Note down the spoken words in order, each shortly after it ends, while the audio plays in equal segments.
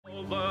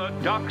The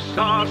ducks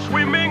are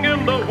swimming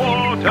in the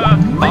water.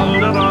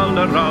 Alder,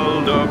 alder,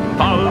 alder,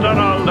 alder,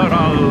 alder,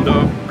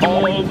 alder.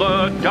 All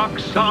the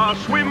ducks are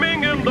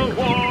swimming in the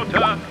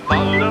water.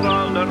 Alder,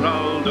 alder,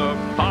 alder,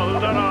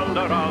 alder,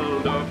 alder,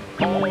 alder.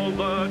 All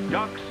the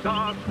ducks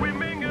are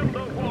swimming in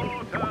the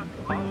water.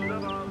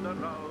 Alder,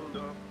 alder,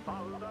 alder,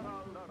 alder, alder,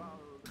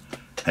 alder.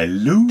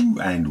 Hello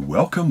and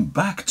welcome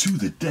back to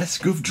the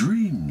Desk of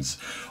Dreams,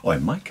 or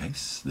in my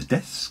case, the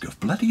Desk of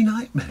Bloody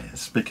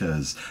Nightmares,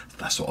 because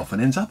that's what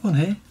often ends up on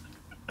here.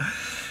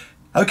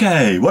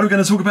 Okay, what are we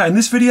going to talk about in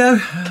this video?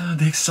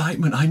 The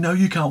excitement. I know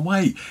you can't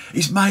wait.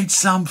 He's made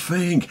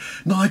something.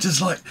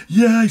 Nigel's like,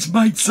 yeah, he's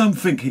made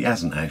something. He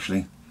hasn't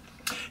actually.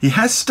 He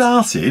has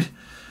started.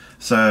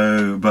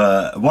 So,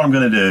 but what I'm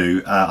going to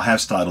do, I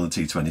have started on the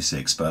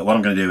T26, but what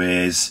I'm going to do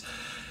is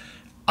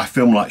I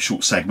film like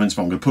short segments,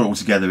 but I'm going to put it all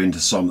together into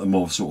some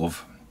more sort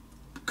of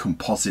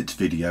composite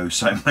video,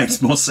 so it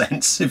makes more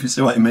sense, if you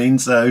see what I mean.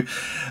 So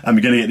I'm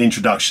going to get an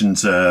introduction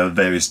to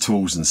various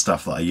tools and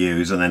stuff that I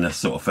use, and then a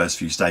sort of first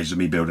few stages of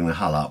me building the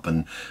hull up,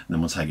 and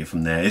then we'll take it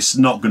from there. It's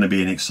not going to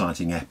be an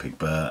exciting epic,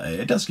 but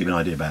it does give an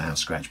idea about how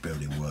scratch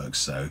building works.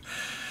 So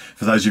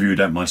for those of you who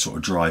don't mind sort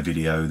of dry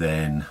video,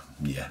 then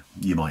yeah,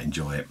 you might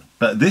enjoy it.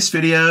 But this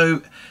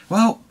video,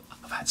 well,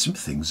 I've had some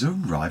things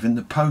arrive in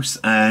the post,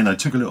 and I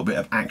took a little bit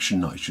of action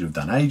that I should have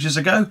done ages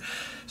ago.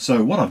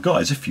 So what I've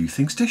got is a few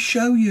things to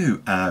show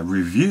you. A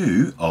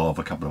review of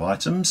a couple of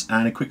items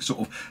and a quick sort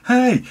of,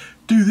 hey,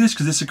 do this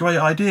because it's a great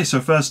idea. So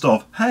first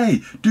off,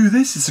 hey, do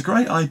this, it's a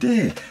great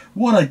idea.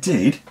 What I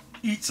did,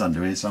 it's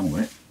under here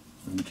somewhere.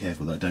 Be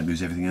careful that I don't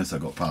lose everything else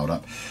I've got piled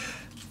up.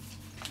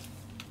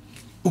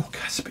 Oh,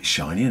 that's a bit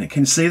shiny, isn't it?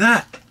 Can you see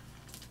that?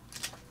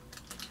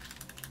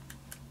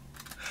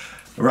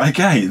 Right,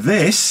 okay,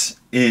 this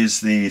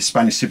is the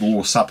Spanish Civil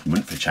War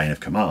supplement for Chain of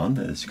Command,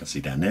 as you can see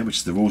down there, which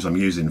is the rules I'm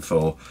using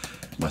for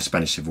my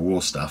Spanish Civil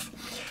War stuff.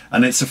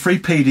 And it's a free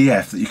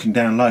PDF that you can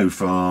download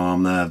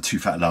from the Two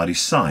Fat Lardies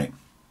site.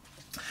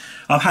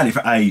 I've had it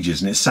for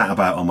ages and it's sat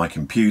about on my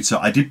computer.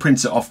 I did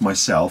print it off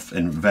myself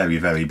and very,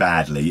 very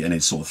badly, and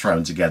it's sort of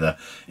thrown together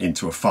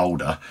into a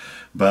folder.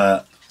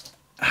 But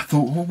I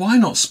thought, well, why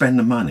not spend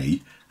the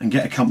money and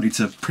get a company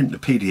to print the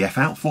PDF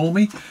out for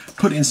me,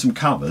 put in some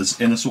covers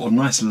in a sort of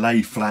nice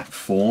lay flat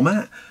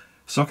format,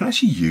 so I can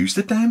actually use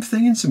the damn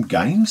thing in some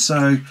games.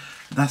 So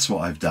that's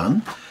what I've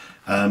done.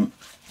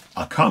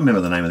 I can't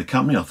remember the name of the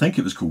company. I think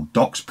it was called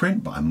Docs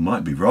Print, but I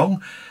might be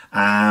wrong.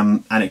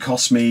 And it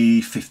cost me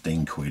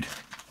 15 quid.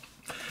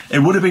 It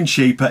would have been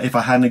cheaper if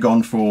I hadn't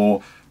gone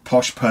for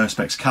posh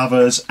Perspex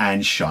covers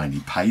and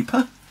shiny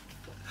paper.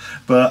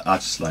 But I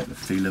just like the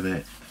feel of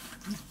it.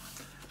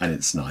 And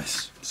it's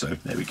nice. So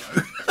there we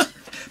go.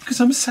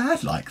 Because I'm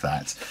sad like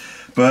that.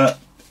 But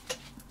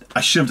I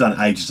should have done it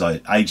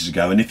ages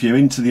ago. And if you're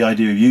into the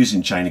idea of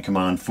using Chain of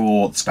Command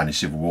for the Spanish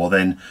Civil War,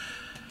 then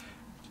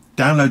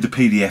download the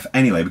PDF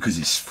anyway, because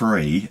it's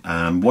free.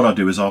 What I'll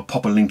do is I'll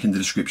pop a link in the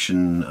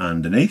description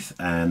underneath,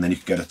 and then you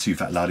can go to Two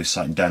Fat Lardies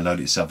site and download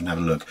it yourself and have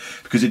a look,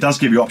 because it does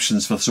give you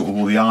options for sort of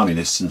all the army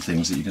lists and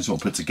things that you can sort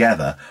of put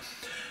together.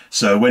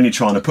 So when you're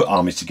trying to put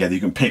armies together,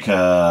 you can pick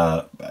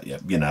a,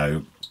 you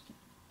know,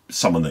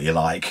 someone that you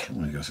like,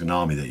 an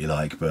army that you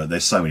like, but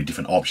there's so many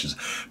different options.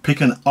 Pick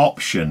an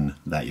option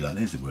that you like.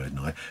 There's the word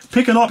now.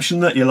 Pick an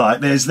option that you like.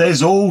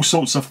 There's all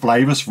sorts of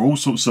flavours for all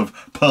sorts of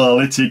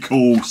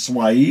political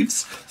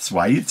swathes.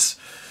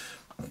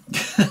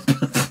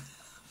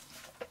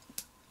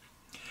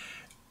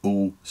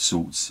 All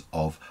sorts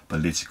of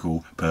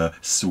political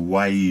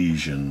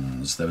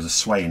persuasions. There was a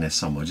sway in there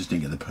somewhere, I just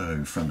didn't get the per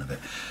in front of it.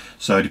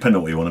 So depending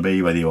on what you want to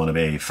be, whether you want to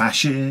be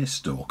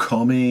fascist or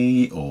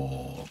commie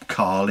or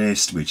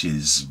Carlist, which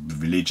is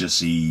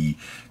religious-y,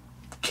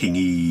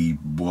 kingy,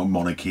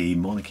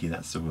 monarchy,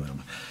 that's the word.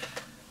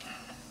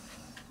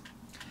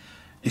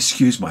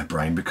 Excuse my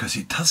brain, because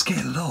it does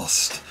get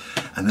lost.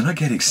 And then I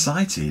get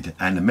excited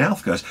and the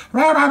mouth goes,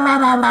 rah, rah, rah,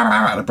 rah, rah,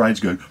 rah, and the brain's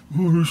going,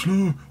 oh,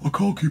 slow, I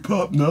can't keep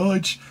up,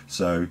 Nige.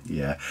 So,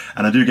 yeah.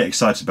 And I do get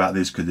excited about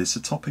this because it's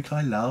a topic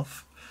I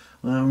love.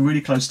 Really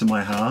close to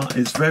my heart.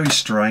 It's very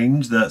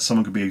strange that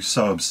someone could be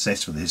so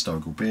obsessed with the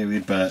historical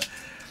period, but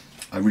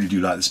I really do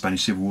like the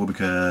Spanish Civil War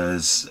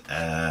because,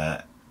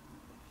 I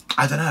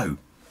don't know,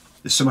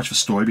 there's so much of a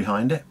story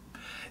behind it.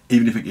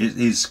 Even if it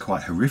is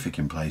quite horrific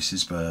in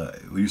places,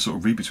 but you sort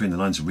of read between the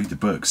lines and read the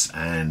books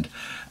and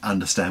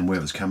understand where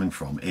it was coming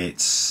from.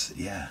 It's,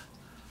 yeah,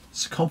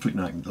 it's a conflict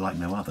like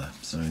no other.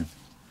 So,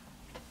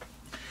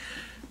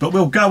 but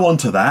we'll go on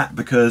to that,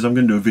 because I'm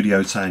going to do a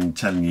video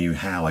telling you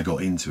how I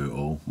got into it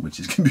all, which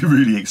is going to be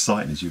really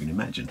exciting, as you can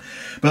imagine.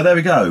 But there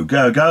we go.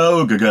 Go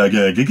to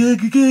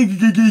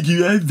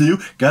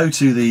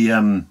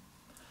the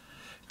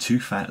Two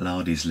Fat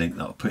Lardies link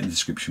that I'll put in the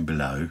description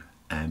below,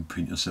 and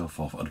print yourself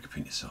off. Oh, you can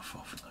print yourself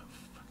off. No,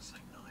 for fuck's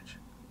sake, Nigel.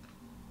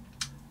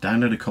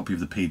 Download a copy of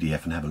the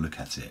PDF and have a look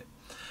at it.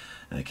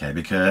 Okay,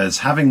 because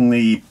having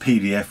the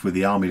PDF with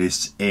the army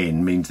lists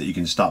in means that you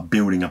can start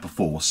building up a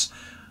force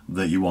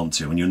that you want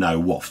to, and you'll know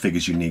what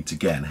figures you need to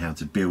get and how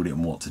to build it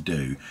and what to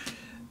do.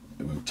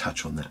 we'll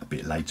touch on that a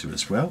bit later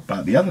as well.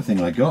 But the other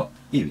thing I got,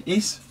 here it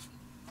is,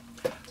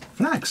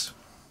 flags.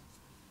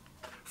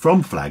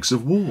 From Flags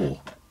of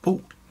War.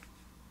 Oh,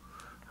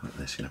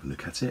 let's have a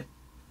look at it.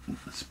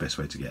 That's the best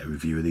way to get a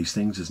review of these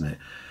things, isn't it?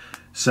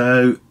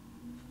 So,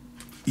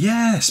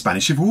 yeah,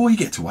 Spanish Civil War, you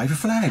get to wave a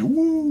flag.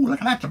 Ooh,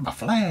 look at that, my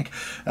flag.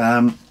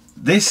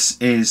 This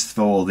is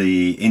for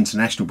the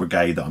international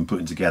brigade that I'm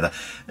putting together.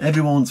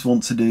 Everyone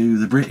wants to do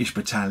the British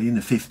battalion,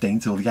 the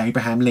 15th, or the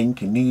Abraham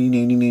Lincoln,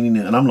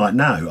 and I'm like,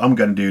 no, I'm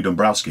going to do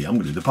Dombrowski. I'm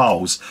going to do the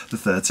Poles, the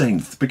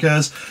 13th,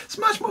 because it's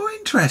much more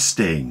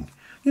interesting.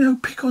 You know,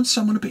 pick on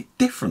someone a bit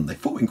different. They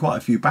fought in quite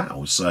a few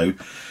battles, so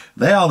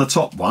they are the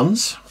top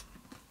ones.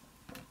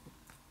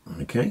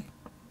 Okay,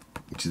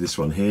 which is this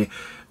one here,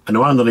 and the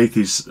one underneath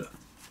is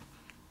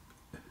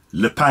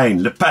Le Pen,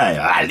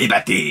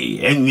 Liberté,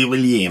 Henry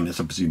Williams.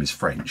 I presume is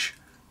French.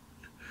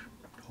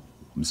 Oh,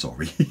 I'm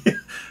sorry,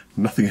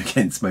 nothing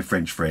against my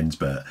French friends,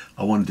 but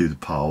I want to do the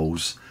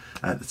Poles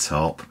at the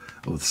top,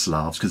 or the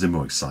Slavs, because they're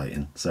more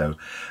exciting. So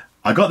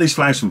I got these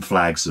flags from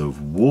Flags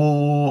of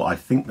War. I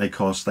think they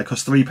cost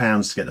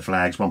 £3 to get the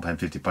flags,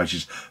 £1.50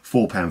 postage,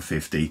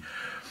 £4.50.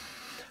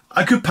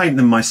 I could paint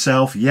them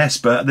myself, yes,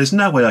 but there's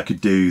no way I could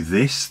do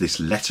this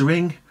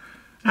lettering.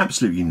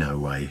 Absolutely no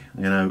way.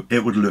 You know,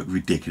 it would look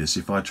ridiculous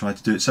if I tried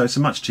to do it. So it's a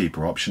much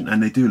cheaper option,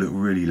 and they do look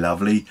really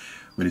lovely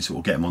when you sort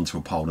of get them onto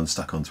a pole and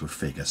stuck onto a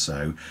figure.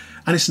 So,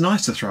 and it's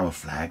nice to throw a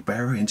flag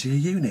bearer into your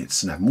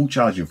units and have them all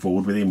charging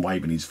forward with him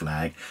waving his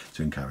flag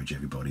to encourage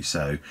everybody.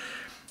 So,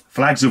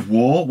 Flags of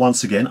War,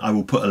 once again, I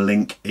will put a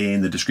link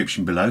in the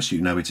description below so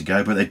you know where to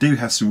go. But they do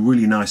have some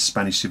really nice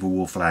Spanish Civil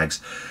War flags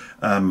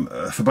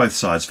for both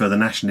sides, for the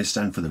Nationalists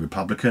and for the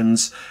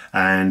Republicans,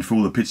 and for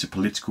all the bits of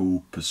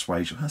political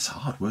persuasion. That's a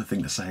hard word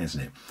thing to say, isn't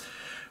it?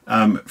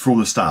 For all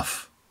the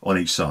stuff on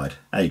each side.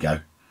 There you go.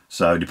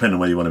 So depending on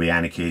whether you want to be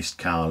anarchist,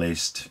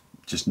 Carlist,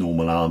 just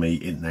normal army,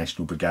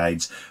 international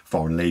brigades,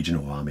 Foreign Legion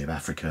or Army of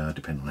Africa,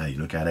 depending on how you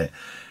look at it,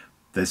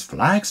 there's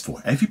flags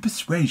for every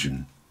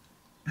persuasion.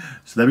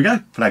 So there we go,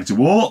 Flags of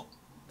War,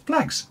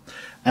 flags.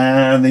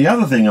 And the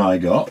other thing I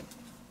got,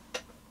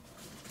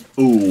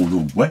 all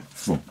the way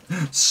from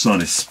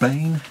sunny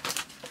Spain.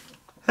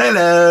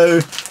 Hello,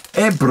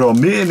 Ebro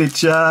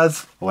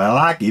Miniatures. Well,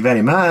 thank you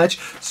very much.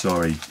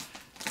 Sorry,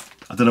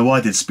 I don't know why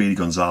I did Speedy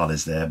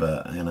Gonzales there,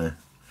 but you know,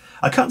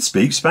 I can't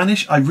speak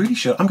Spanish. I really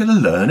should. I'm going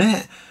to learn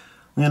it.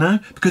 You know,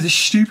 because it's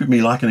stupid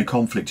me liking a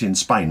conflict in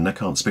Spain and I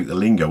can't speak the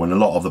lingo when a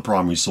lot of the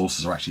primary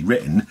sources are actually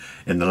written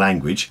in the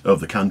language of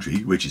the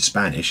country, which is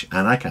Spanish,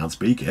 and I can't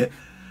speak it,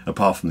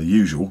 apart from the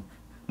usual,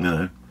 you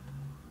know,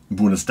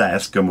 Buenos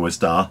dias, como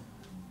está,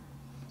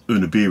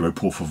 una birra,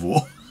 por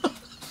favor.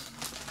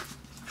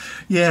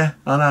 Yeah,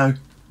 I know.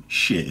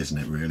 Shit, isn't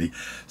it, really?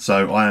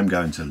 So I am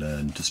going to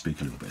learn to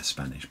speak a little bit of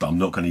Spanish, but I'm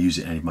not going to use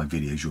it in any of my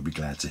videos, you'll be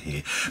glad to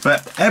hear.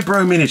 But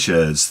Ebro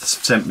Miniatures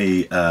sent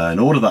me an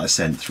order that I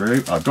sent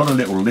through. I've got a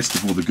little list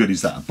of all the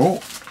goodies that I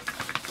bought.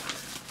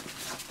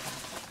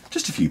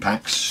 Just a few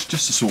packs,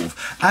 just to sort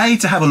of, A,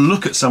 to have a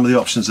look at some of the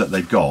options that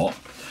they've got,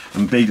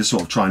 and B, to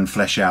sort of try and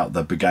flesh out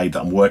the brigade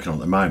that I'm working on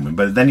at the moment.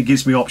 But then it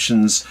gives me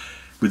options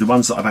with the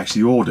ones that I've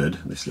actually ordered,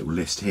 this little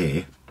list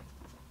here,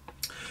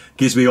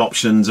 gives me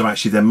options of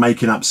actually then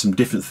making up some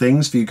different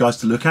things for you guys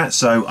to look at.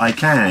 So I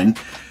can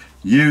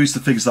use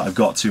the figures that I've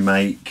got to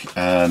make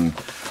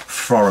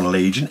Foreign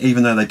Legion,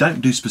 even though they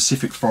don't do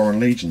specific Foreign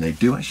Legion, they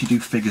do actually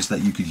do figures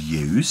that you could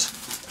use,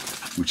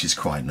 which is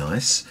quite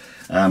nice.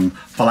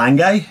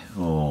 Falange,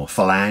 or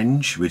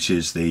Phalange, which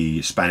is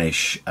the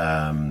Spanish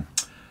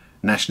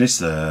nationalists,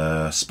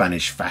 the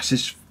Spanish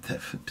fascist,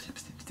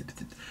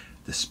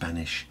 the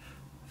Spanish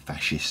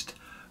fascist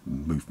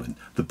movement,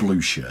 the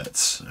blue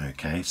shirts.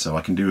 Okay, so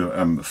I can do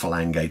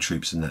Falange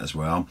troops in that as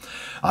well.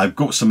 I've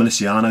got some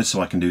Milicianos,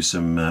 so I can do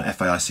some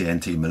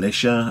FAICNT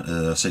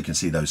militia, so you can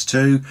see those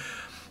too.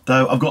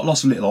 Though I've got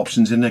lots of little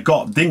options in there.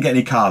 Didn't get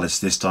any Carlists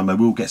this time. I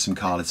will get some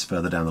Carlists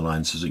further down the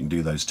line so you can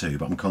do those too,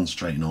 but I'm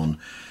concentrating on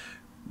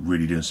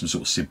really doing some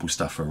sort of simple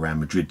stuff for around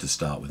Madrid to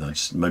start with. I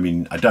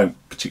mean, I don't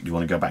particularly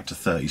want to go back to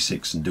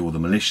 36 and do all the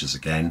militias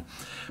again,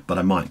 but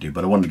I might do.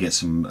 But I wanted to get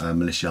some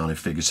Miliciano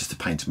figures just to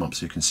paint them up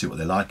so you can see what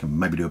they're like and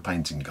maybe do a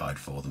painting guide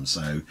for them.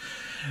 So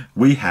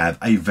we have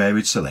a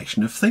varied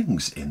selection of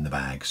things in the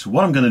bag. So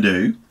what I'm going to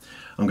do,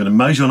 I'm going to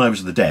mosey on over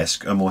to the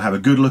desk and we'll have a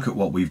good look at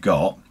what we've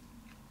got.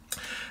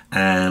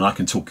 And I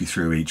can talk you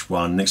through each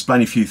one and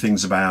explain a few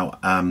things about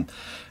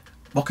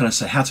what can I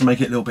say, how to make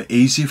it a little bit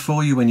easier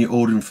for you when you're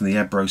ordering from the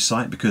Ebro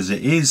site, because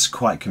it is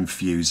quite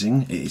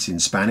confusing. It's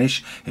in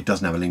Spanish, it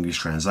doesn't have an English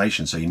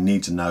translation, so you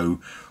need to know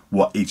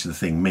what each of the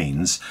thing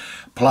means.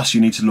 Plus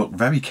you need to look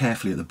very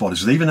carefully at the bodies,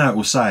 because even though it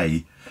will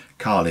say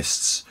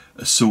Carlists,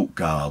 Assault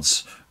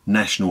Guards,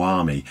 National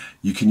Army,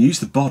 you can use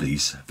the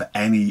bodies for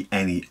any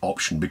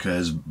option,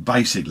 because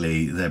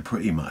basically they're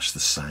pretty much the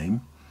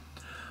same.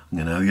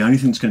 You know, the only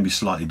thing that's going to be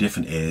slightly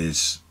different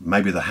is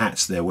maybe the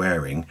hats they're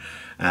wearing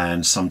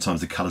and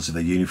sometimes the colours of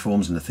their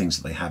uniforms and the things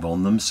that they have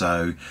on them.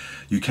 So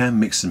you can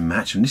mix and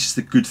match, and this is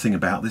the good thing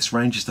about this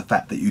range, is the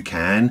fact that you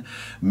can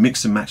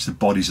mix and match the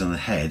bodies and the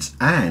heads,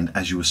 and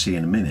as you will see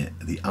in a minute,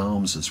 the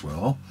arms as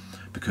well,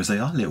 because they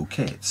are little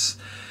kits.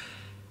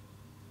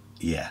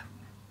 Yeah,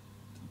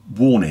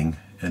 warning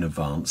in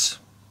advance,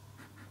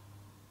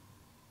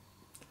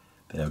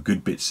 there are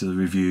good bits of the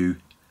review,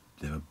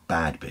 there are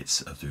bad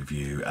bits of the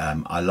review.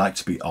 I like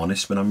to be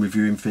honest when I'm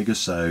reviewing figures,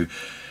 so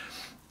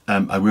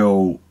I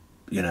will,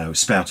 you know,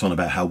 spout on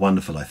about how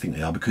wonderful I think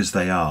they are, because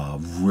they are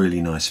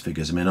really nice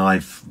figures. I mean,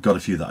 I've got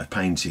a few that I've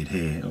painted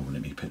here. Oh,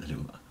 let me put a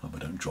little, oh, I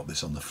don't drop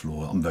this on the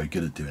floor. I'm very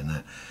good at doing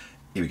that.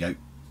 Here we go.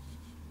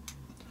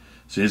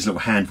 So here's a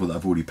little handful that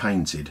I've already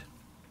painted.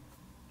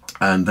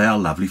 And they are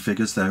lovely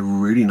figures. They're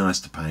really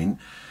nice to paint.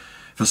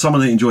 For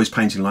someone that enjoys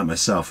painting like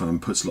myself and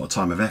puts a lot of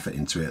time and effort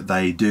into it,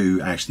 they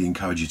do actually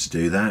encourage you to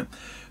do that.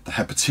 They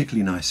have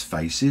particularly nice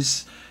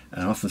faces,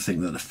 and I often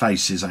think that the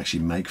faces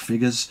actually make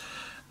figures,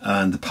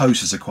 and the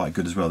poses are quite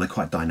good as well. They're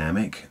quite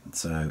dynamic.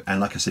 So, and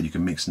like I said, you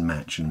can mix and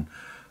match and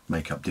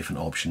make up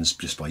different options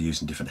just by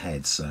using different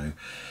heads. So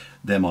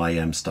they're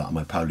my start of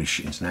my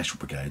Polish International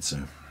Brigade.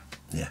 So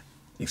yeah,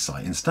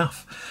 exciting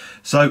stuff.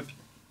 So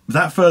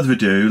without further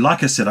ado,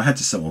 like I said, I had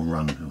to sort of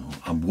run.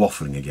 Oh, I'm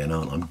waffling again,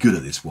 aren't I? I'm good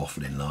at this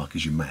waffling, Lark,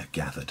 as you may have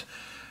gathered.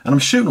 And I'm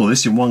shooting all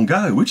this in one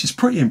go, which is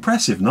pretty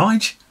impressive,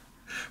 Nige.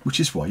 Which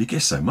is why you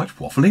get so much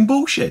waffling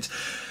bullshit.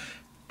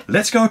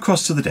 Let's go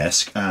across to the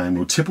desk and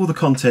we'll tip all the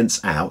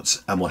contents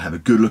out and we'll have a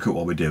good look at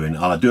what we're doing.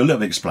 I'll do a little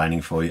bit of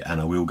explaining for you, and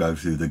I will go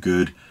through the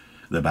good,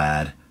 the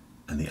bad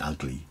and the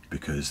ugly,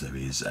 because there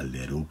is a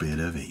little bit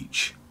of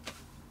each.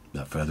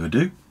 Without further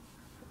ado,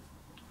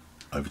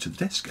 over to the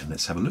desk and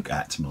let's have a look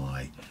at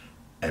my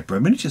Ebro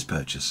Miniatures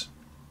purchase.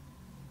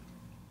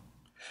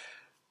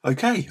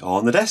 Okay,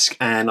 on the desk,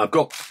 and I've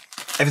got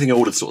everything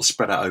ordered sort of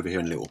spread out over here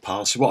in little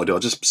piles. So what I'll do, I'll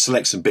just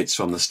select some bits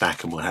from the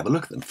stack and we'll have a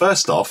look at them.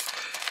 First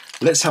off,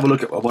 let's have a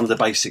look at one of the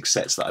basic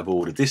sets that I've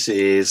ordered. This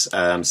is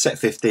set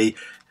 50,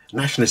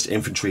 Nationalist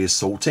Infantry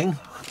Assaulting.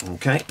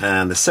 Okay,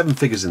 and there's 7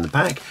 figures in the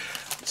pack.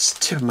 Let's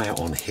tip them out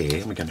on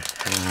here. We're going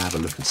to have a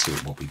look and see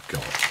what we've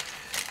got.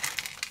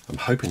 I'm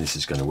hoping this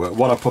is going to work.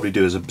 What I'll probably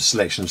do is a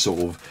selection of sort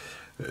of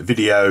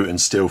video and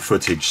still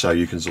footage so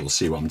you can sort of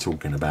see what I'm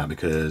talking about,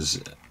 because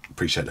I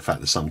appreciate the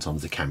fact that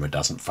sometimes the camera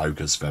doesn't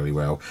focus very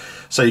well.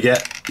 So you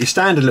get your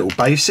standard little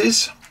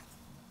bases,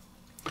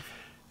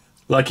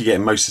 like you get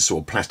in most of the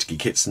sort of plasticky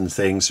kits and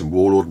things, and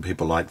Warlord and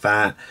people like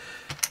that.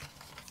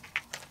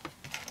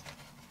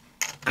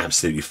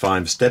 Absolutely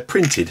fine. They're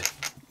printed.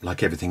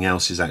 Like everything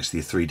else is actually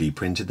 3D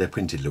printed. They're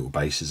printed little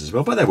bases as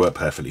well, but they work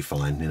perfectly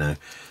fine, you know.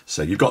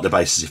 So you've got the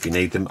bases if you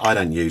need them. I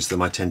don't use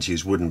them. I tend to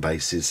use wooden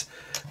bases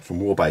from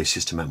war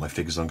bases to mount my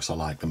figures on because I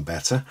like them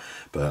better.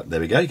 But there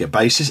we go, you get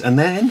bases, and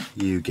then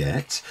you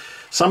get,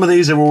 some of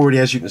these are already,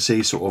 as you can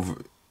see, sort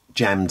of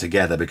jammed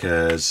together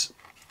because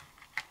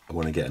I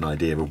want to get an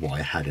idea of what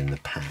I had in the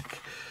pack.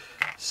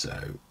 So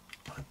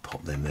I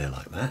pop them there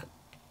like that.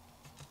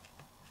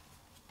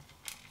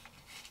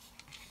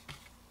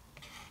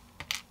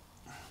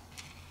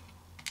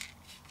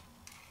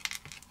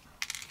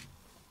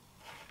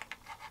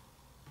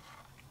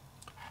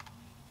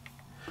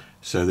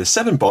 So there's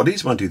 7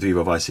 bodies, 1, 2, 3,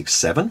 4, 5, 6,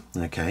 7,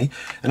 okay.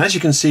 And as you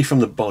can see from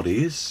the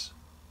bodies,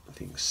 I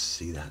think you can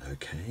see that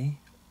okay.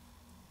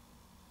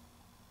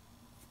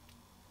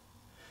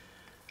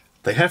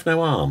 They have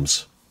no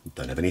arms,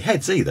 don't have any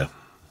heads either,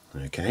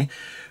 okay.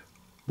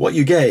 What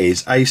you get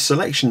is a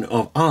selection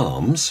of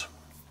arms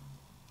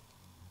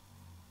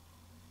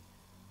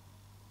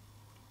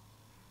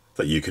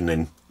that you can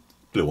then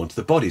glue onto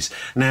the bodies.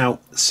 Now,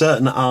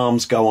 certain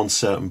arms go on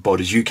certain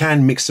bodies. You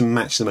can mix and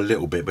match them a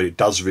little bit, but it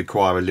does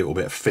require a little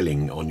bit of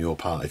filling on your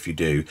part if you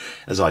do,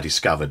 as I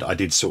discovered. I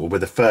did sort of,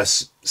 with the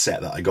first set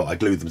that I got, I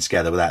glued them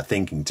together without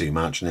thinking too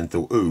much, and then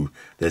thought, ooh,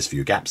 there's a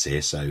few gaps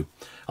here, so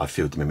I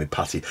filled them in with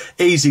putty.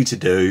 Easy to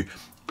do.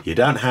 You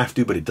don't have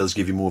to, but it does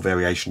give you more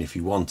variation if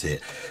you want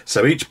it.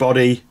 So each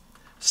body,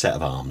 set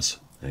of arms,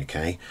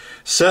 okay?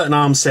 Certain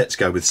arm sets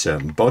go with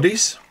certain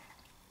bodies.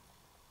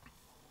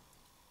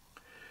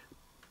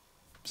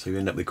 So you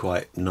end up with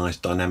quite nice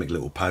dynamic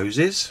little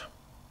poses.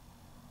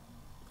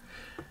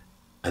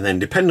 And then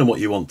depending on what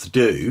you want to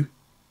do,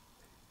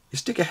 you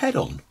stick a head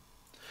on.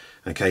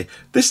 Okay,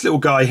 this little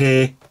guy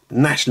here,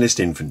 Nationalist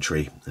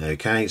Infantry.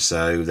 Okay,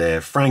 so they're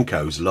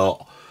Franco's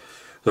lot.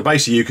 So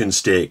basically you can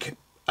stick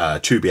a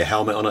tubular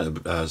helmet on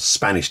it, a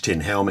Spanish tin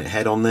helmet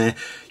head on there.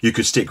 You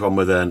could stick one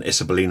with an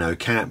Isabelino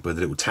cap with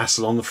a little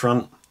tassel on the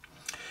front.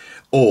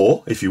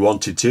 Or, if you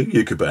wanted to,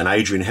 you could put an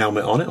Adrian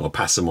helmet on it or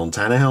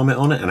Passamontana helmet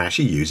on it and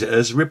actually use it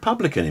as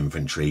Republican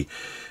infantry,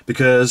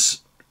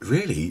 because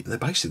really they're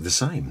basically the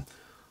same.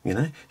 You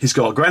know, he's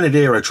got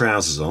Granadero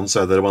trousers on,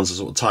 so they're the ones that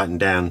sort of tighten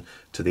down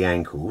to the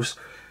ankles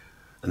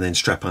and then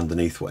strap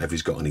underneath whatever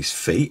he's got on his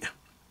feet.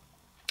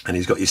 And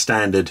he's got your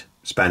standard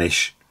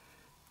Spanish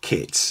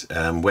kits,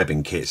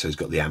 webbing kit, so he's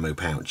got the ammo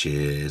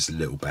pouches, the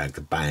little bag,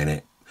 the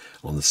bayonet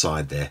on the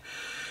side there.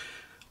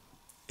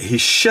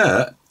 his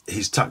shirt,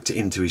 he's tucked it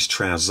into his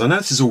trousers. I know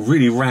this is all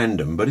really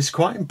random, but it's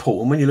quite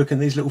important when you look at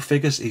these little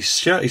figures. His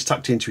shirt is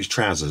tucked into his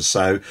trousers,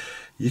 so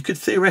you could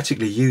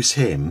theoretically use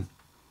him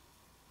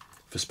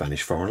for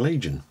Spanish Foreign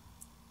Legion,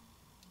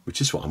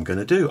 which is what I'm going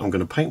to do. I'm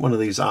going to paint one of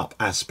these up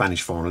as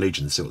Spanish Foreign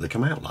Legion and see what they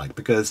come out like,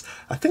 because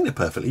I think they're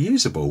perfectly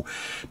usable.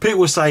 People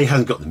will say he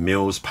hasn't got the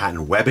Mills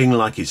pattern webbing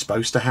like he's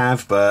supposed to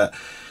have, but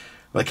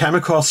they came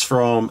across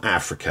from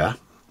Africa.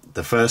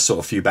 The first sort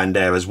of few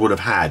banderas would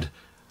have had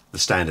the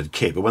standard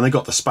kit, but when they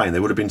got to Spain, they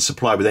would have been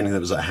supplied with anything that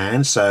was at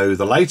hand. So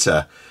the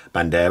later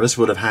banderas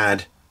would have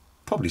had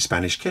probably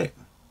Spanish kit.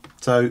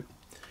 So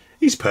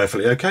he's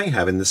perfectly okay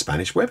having the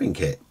Spanish webbing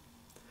kit.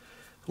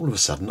 All of a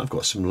sudden I've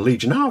got some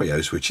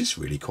Legionarios, which is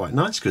really quite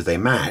nice because they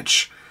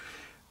match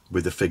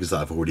with the figures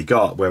that I've already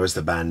got, whereas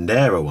the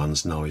Bandera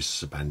ones, no,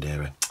 it's a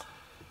Bandera.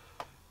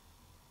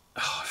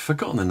 Oh, I've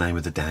forgotten the name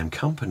of the damn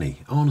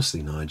company.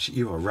 Honestly, Nigel,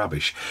 you are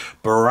rubbish.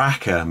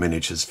 Ebro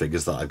Miniatures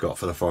figures that I've got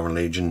for the Foreign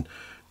Legion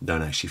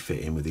don't actually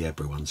fit in with the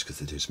Ebro ones because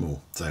they're too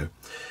small. So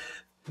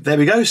there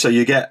we go. So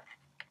you get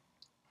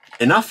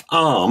enough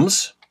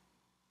arms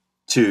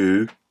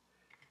to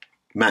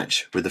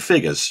match with the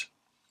figures.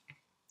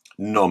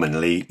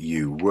 Nominally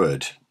you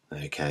would.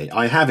 Okay,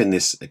 I have in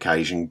this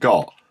occasion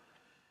got,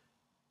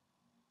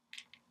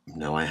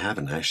 no I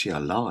haven't actually, I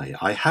lie,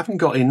 I haven't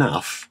got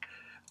enough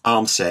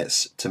arm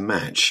sets to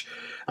match.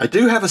 I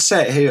do have a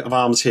set here of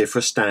arms here for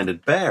a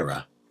standard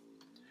bearer,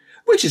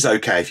 which is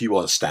okay if you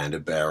want a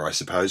standard bearer, I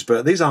suppose,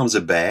 but these arms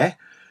are bare.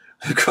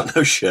 They've got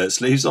no shirt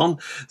sleeves on,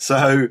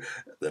 so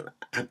they're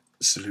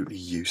absolutely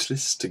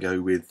useless to go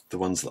with the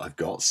ones that I've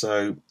got.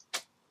 So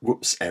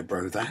whoops,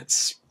 Ebro,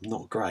 that's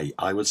not great.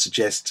 I would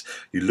suggest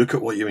you look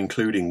at what you're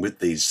including with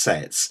these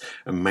sets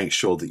and make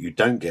sure that you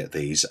don't get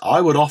these.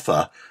 I would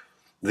offer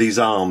these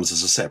arms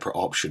as a separate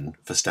option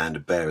for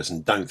standard bearers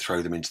and don't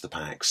throw them into the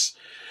packs,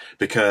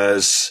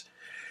 because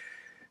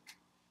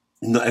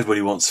not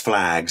everybody wants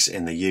flags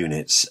in the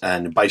units,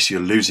 and basically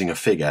you're losing a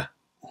figure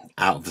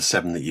out of the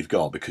 7 that you've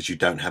got because you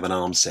don't have an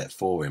arm set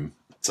for him.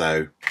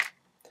 So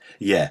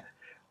yeah,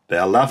 they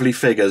are lovely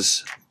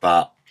figures,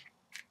 but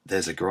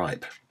there's a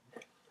gripe.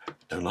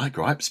 Don't like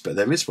gripes, but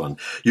there is one.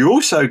 You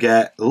also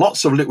get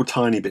lots of little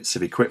tiny bits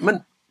of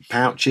equipment,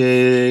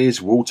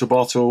 pouches, water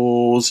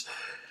bottles,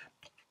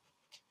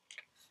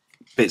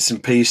 bits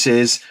and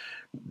pieces.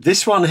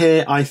 This one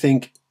here, I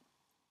think,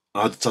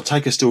 I'll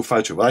take a still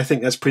photo, but I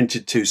think that's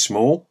printed too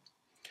small.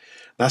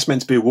 That's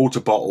meant to be a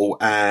water bottle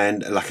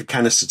and like a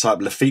canister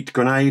type Lafitte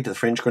grenade, the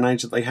French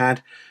grenades that they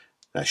had.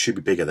 That should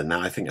be bigger than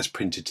that. I think that's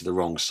printed to the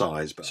wrong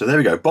size. But so there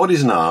we go,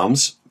 bodies and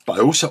arms. But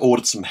I also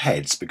ordered some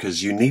heads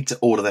because you need to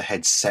order the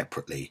heads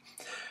separately.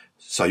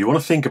 So you want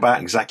to think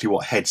about exactly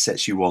what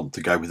headsets you want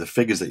to go with the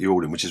figures that you're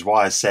ordering, which is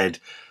why I said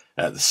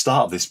at the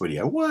start of this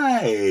video,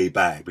 way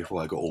back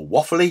before I got all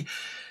waffly,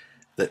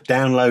 that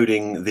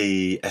downloading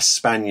the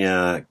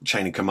España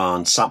Chain of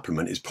Command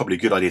supplement is probably a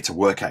good idea to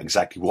work out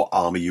exactly what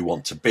army you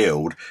want to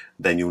build.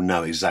 Then you'll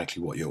know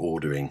exactly what you're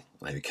ordering.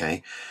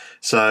 Okay,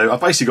 so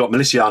I've basically got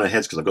Miliciano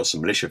heads because I've got some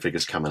militia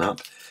figures coming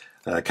up.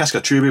 Casco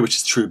Trubia, which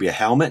is Trubia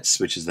helmets,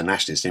 which is the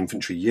Nationalist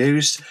infantry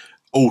used.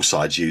 All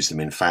sides use them,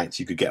 in fact.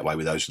 You could get away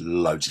with those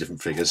loads of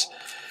different figures.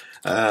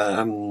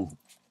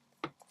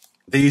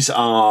 These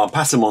are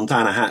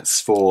Passamontana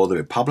hats for the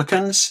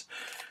Republicans.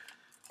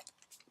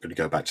 I'm going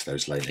to go back to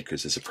those later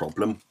because there's a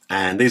problem.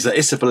 And these are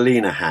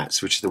Isabelina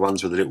hats, which are the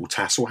ones with a little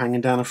tassel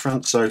hanging down the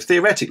front. So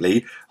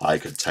theoretically, I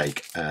could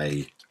take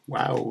a,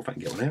 wow, if I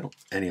can get one out,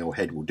 any old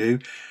head will do,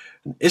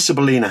 an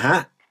Isabelina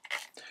hat,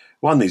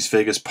 one of these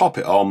figures, pop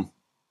it on,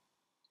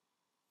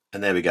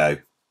 and there we go.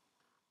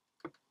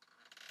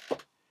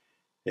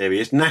 There he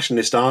is,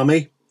 Nationalist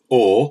Army,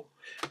 or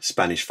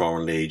Spanish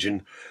Foreign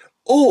Legion,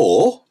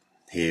 or,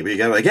 here we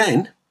go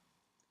again,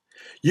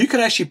 you could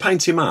actually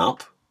paint him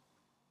up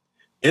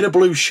in a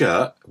blue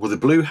shirt with a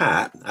blue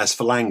hat as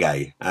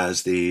Falange,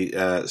 as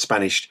the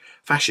Spanish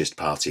Fascist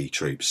Party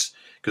troops,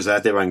 because they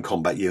had their own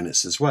combat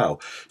units as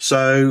well.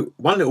 So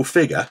one little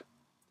figure,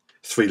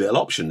 3 little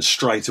options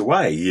straight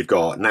away. You've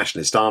got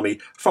Nationalist Army,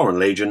 Foreign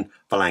Legion,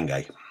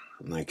 Falange.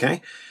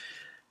 Okay.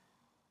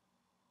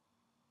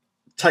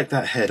 Take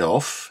that head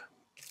off,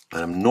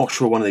 and I'm not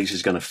sure one of these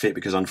is going to fit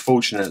because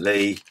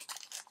unfortunately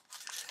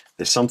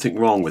there's something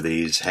wrong with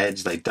these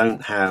heads. They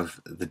don't have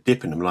the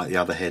dip in them like the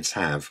other heads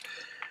have.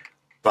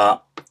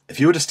 But if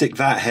you were to stick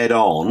that head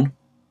on,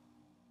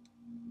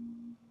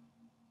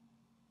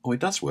 oh, it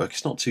does work.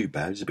 It's not too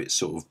bad. It's a bit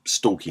sort of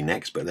stalky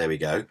necks, but there we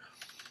go.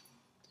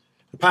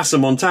 The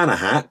Passamontana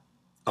hat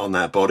on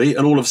that body,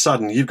 and all of a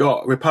sudden you've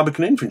got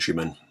Republican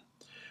infantrymen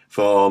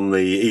from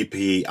the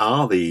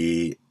EPR,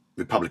 the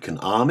Republican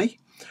Army,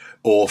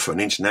 or for an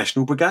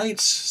international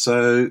brigades.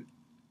 So,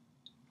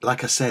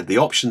 like I said, the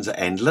options are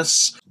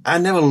endless,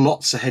 and there are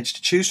lots of heads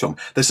to choose from.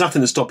 There's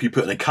nothing to stop you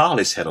putting a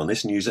Carlist head on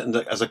this and use it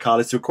as a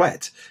Carlist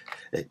Requete.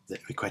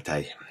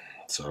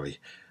 Sorry,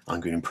 I'm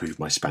going to improve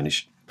my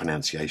Spanish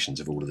pronunciations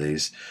of all of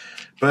these.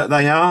 But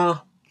they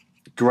are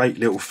great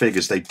little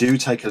figures. They do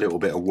take a little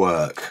bit of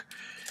work.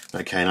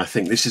 Okay, and I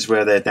think this is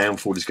where their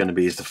downfall is going to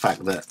be, is the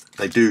fact that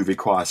they do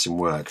require some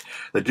work.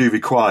 They do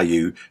require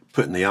you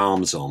putting the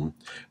arms on.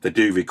 They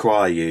do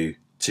require you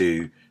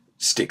to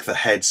stick the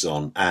heads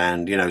on,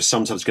 and you know,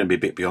 sometimes it's going to be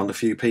a bit beyond a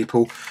few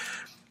people.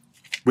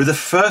 With the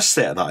first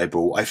set that I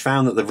bought, I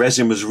found that the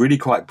resin was really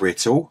quite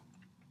brittle,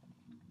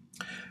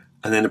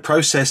 and then the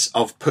process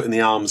of putting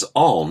the arms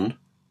on,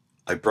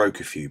 I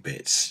broke a few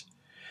bits.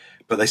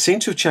 But they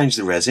seem to have changed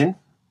the resin,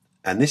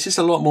 and this is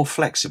a lot more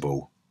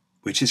flexible,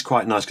 which is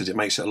quite nice because it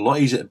makes it a lot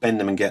easier to bend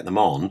them and get them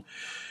on.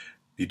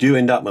 You do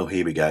end up, well,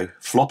 here we go,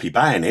 floppy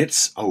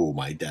bayonets. Oh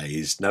my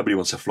days, nobody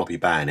wants a floppy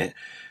bayonet.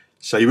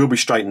 So you will be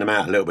straightening them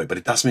out a little bit, but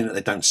it does mean that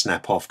they don't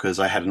snap off, because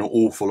I had an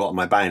awful lot of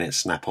my bayonets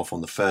snap off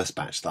on the first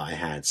batch that I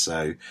had.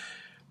 So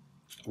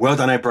well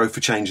done, Ebro, for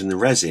changing the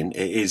resin.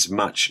 It is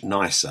much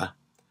nicer.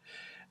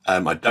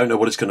 I don't know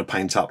what it's going to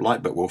paint up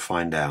like, but we'll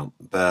find out.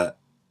 But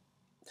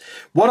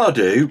what I'll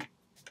do,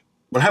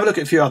 we'll have a look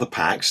at a few other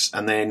packs,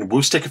 and then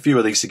we'll stick a few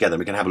of these together and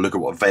we can have a look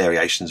at what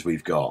variations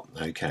we've got.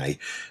 Okay,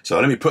 so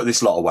let me put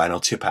this lot away and I'll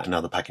tip out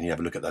another pack and you have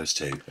a look at those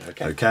too.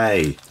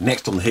 Okay,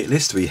 next on the hit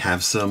list we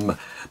have some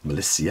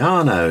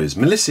Milicianos.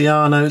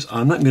 Milicianos,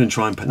 I'm not going to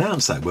try and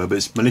pronounce that word, but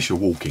it's militia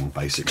walking,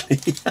 basically.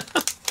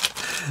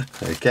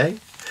 Okay,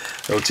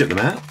 I'll tip them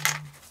out.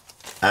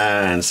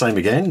 And same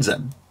again, is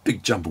that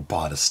big jumbled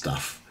pile of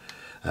stuff.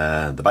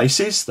 The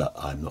bases that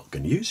I'm not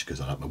going to use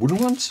because I like my wooden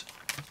ones.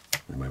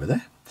 Put them over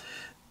there.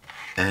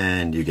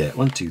 And you get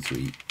 1, 2,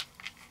 3.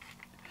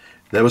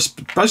 There was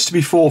supposed to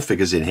be 4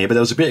 figures in here, but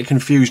there was a bit of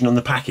confusion on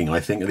the packing, I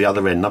think, at the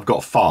other end. I've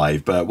got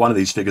 5, but one of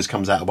these figures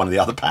comes out of one of the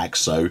other packs,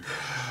 so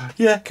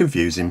yeah,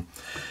 confusing.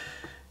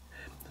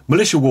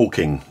 Militia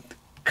walking.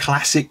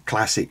 Classic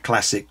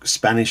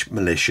Spanish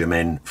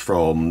militiamen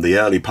from the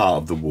early part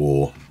of the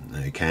war.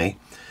 Okay.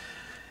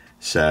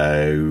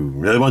 So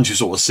the ones you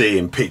sort of see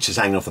in pictures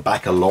hanging off the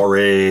back of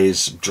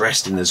lorries,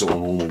 dressed in their sort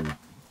of normal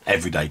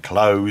everyday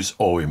clothes,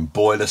 or in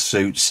boiler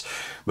suits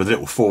with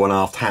little fore and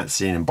aft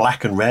hats in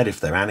black and red if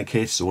they're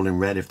anarchists, all in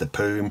red if they're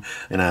poom.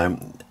 You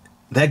know,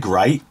 they're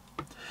great.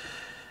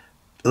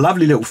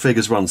 Lovely little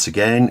figures once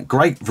again.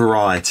 Great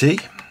variety,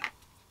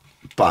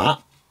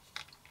 but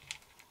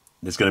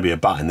there's going to be a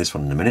butt in this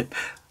one in a minute.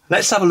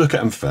 Let's have a look at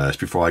them first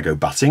before I go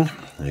butting.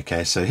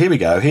 Okay, so here we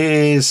go.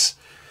 Here's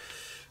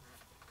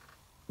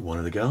one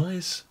of the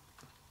guys.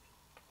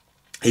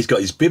 He's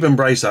got his bib and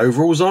brace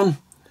overalls on.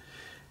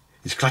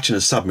 He's clutching a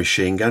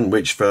submachine gun,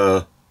 which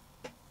for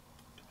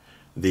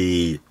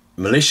the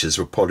militias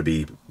would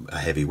probably be a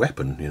heavy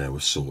weapon, you know,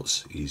 of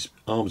sorts. His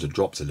arms are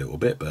dropped a little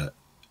bit, but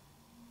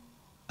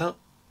oh,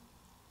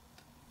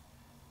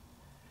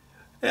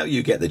 well,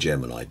 you get the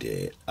general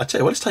idea. I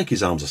tell you what, let's take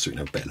his arms off so we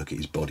can have a better look at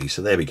his body.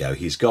 So there we go.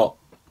 He's got,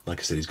 like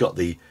I said, he's got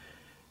the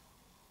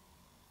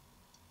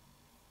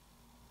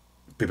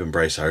bib and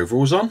brace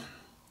overalls on.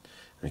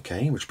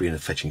 Okay, which will be in a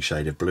fetching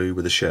shade of blue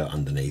with a shirt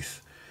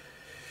underneath.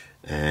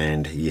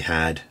 And he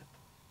had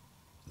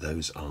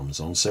those arms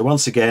on. So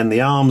once again,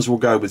 the arms will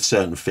go with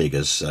certain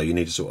figures, so you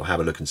need to sort of have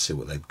a look and see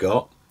what they've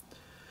got.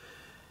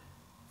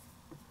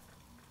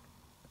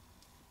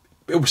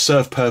 It will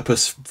serve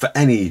purpose for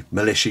any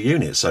militia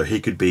unit. So he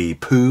could be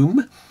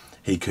POOM,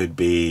 he could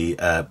be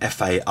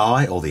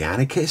FAI or the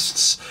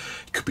anarchists,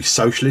 he could be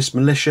socialist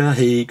militia,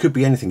 he could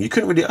be anything. You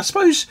couldn't really, I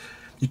suppose,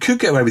 you could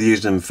get away with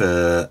using them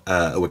for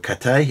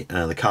Uwakate,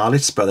 the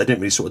Carlists, but they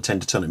didn't really sort of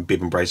tend to turn it in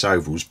bib and brace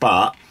overalls.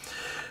 But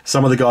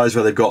some of the guys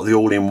where they've got the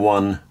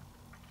all-in-one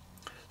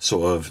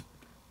sort of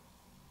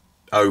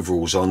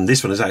overalls on,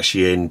 this one is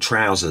actually in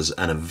trousers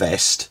and a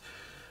vest.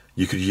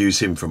 You could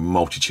use him for a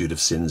multitude of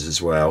sins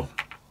as well.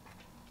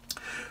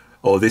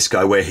 Or this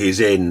guy where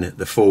he's in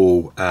the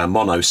full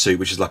mono suit,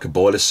 which is like a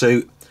boiler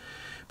suit.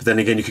 But then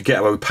again, you could get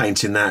away with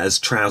painting that as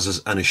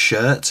trousers and a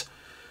shirt.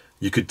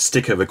 You could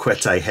stick a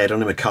Requete head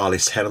on him, a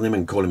Carlist head on him,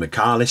 and call him a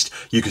Carlist.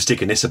 You could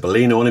stick an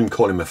Isabelino on him,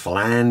 call him a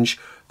Phalange.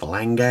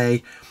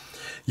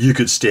 You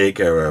could stick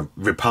a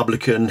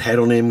Republican head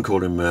on him,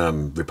 call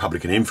him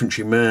Republican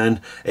infantryman.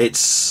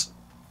 It's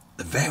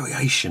the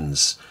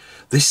variations.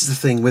 This is the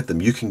thing with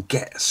them. You can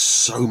get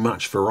so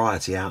much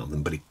variety out of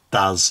them, but it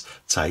does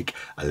take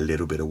a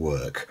little bit of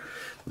work.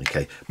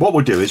 Okay, what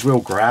we'll do is we'll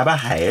grab a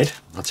head.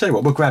 I'll tell you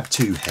what, we'll grab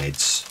 2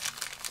 heads.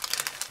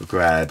 We'll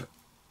grab,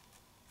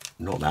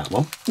 not that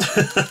one.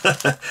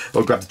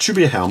 We'll grab the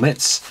trivia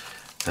helmets,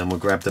 and we'll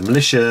grab the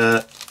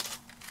militia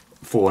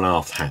fore and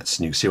aft hats,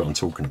 and you can see what I'm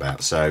talking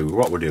about. So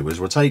what we'll do is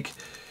we'll take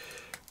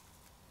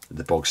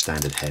the bog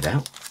standard head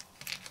out.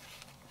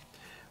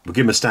 We'll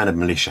give him a standard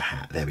militia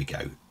hat. There we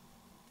go.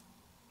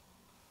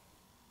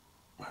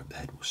 I hope the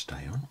head will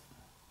stay on.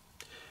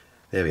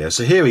 There we go.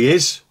 So here he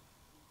is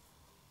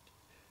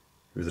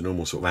with a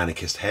normal sort of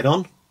anarchist head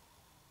on.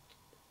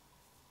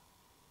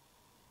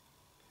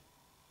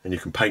 And you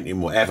can paint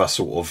him whatever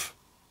sort of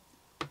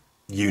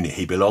unit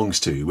he belongs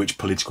to, which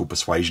political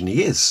persuasion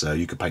he is. So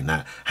you could paint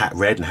that hat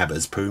red and have it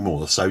as POOM or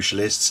the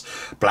socialists,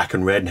 black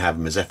and red and have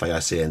them as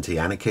FAICNT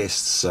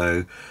anarchists.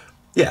 So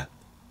yeah,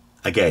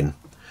 again,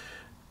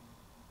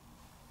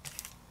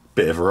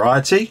 bit of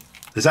variety.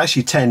 There's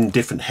actually 10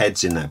 different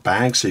heads in that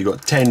bag, so you've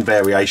got 10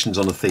 variations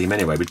on the theme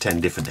anyway with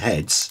 10 different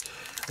heads,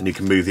 and you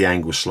can move the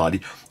angle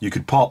slightly. You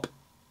could pop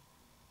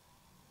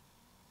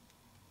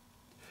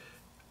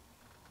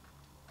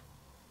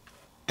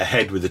a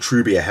head with a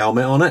Trubia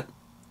helmet on it,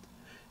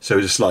 so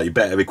he's a slightly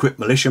better equipped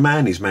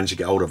militiaman. He's managed to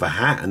get hold of a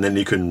hat, and then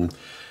you can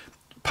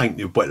paint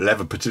your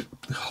leather.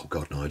 Oh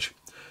God, Nige!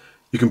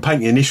 You can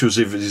paint the initials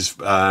of his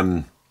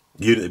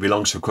unit that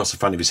belongs to across the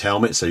front of his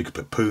helmet, so you could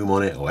put POOM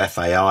on it or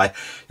FAI.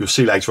 You'll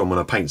see later on when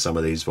I paint some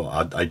of these,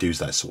 I do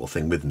that sort of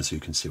thing with them, so you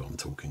can see what I'm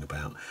talking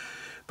about.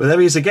 But there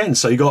he is again,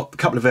 so you got a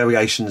couple of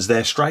variations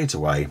there straight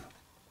away.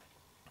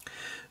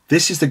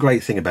 This is the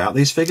great thing about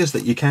these figures,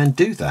 that you can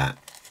do that.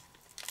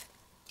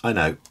 I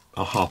know,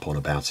 I'll harp on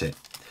about it.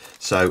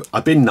 So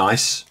I've been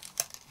nice,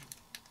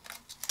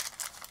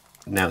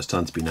 now it's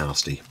time to be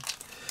nasty.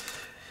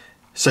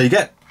 So you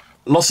get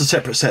lots of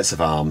separate sets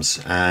of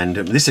arms, and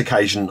on this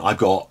occasion I've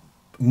got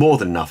more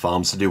than enough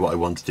arms to do what I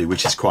want to do,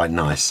 which is quite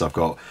nice.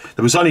 There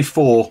was only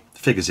 4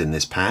 figures in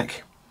this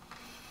pack,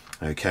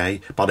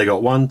 okay, but I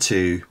got 1,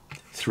 2,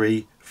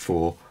 3,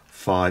 4,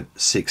 5,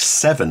 6,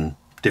 7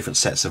 different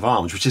sets of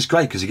arms, which is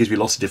great because it gives me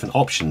lots of different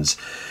options.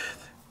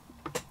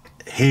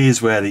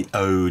 Here's where the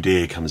oh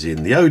dear comes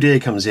in. The oh dear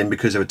comes in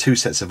because there are 2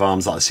 sets of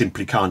arms that I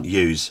simply can't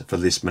use for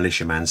this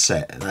militiaman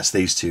set, and that's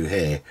these 2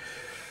 here.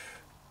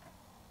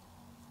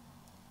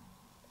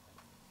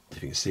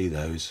 If you can see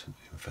those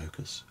in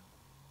focus.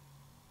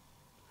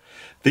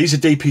 These are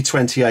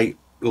DP-28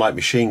 light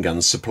machine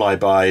guns supplied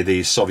by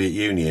the Soviet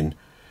Union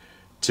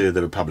to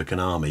the Republican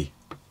Army.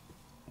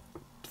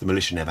 The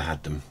militia never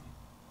had them.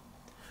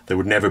 They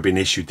would never have been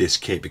issued this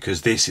kit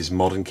because this is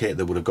modern kit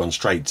that would have gone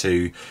straight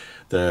to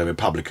the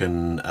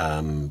Republican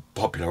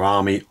Popular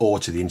Army or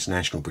to the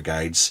international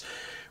brigades.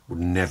 Would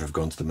never have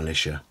gone to the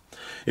militia.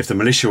 If the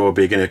militia were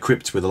being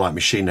equipped with a light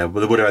machine gun,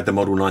 they would have had the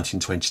model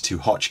 1922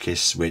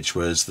 Hotchkiss, which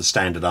was the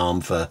standard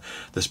arm for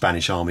the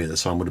Spanish army at the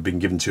time, would have been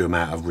given to them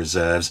out of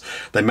reserves.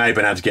 They may have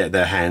been able to get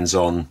their hands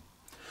on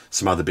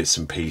some other bits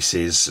and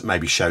pieces,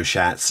 maybe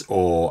Shoshats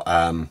or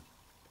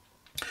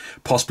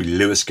possibly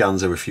Lewis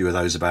guns. There were a few of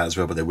those about as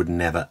well, but they would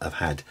never have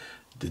had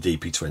the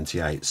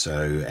DP-28.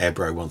 So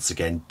Ebro, once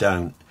again,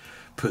 don't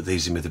put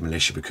these in with the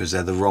militia because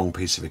they're the wrong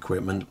piece of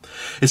equipment.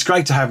 It's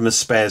great to have them as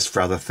spares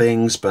for other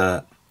things,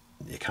 but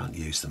you can't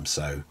use them.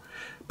 So,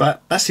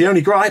 but that's the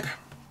only gripe.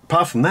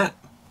 Apart from that,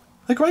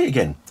 they're great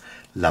again.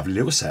 Lovely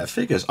little set of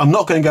figures. I'm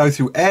not going to go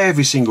through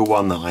every single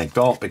one that I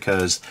got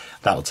because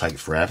that'll take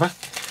forever.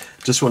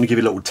 Just want to give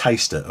you a little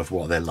taster of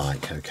what they're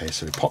like. Okay,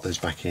 so we pop those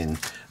back in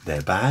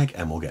their bag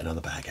and we'll get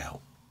another bag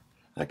out.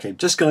 Okay,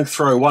 just going to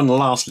throw one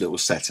last little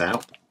set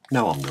out.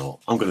 No, I'm not.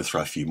 I'm going to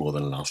throw a few more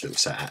than a last little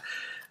set out.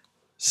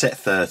 Set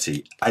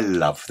 30. I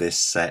love this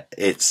set.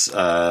 It's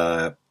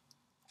a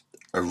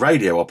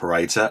radio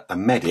operator, a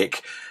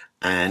medic,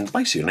 and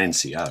basically an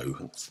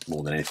NCO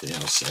more than anything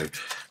else. So,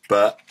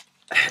 but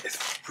it's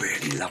a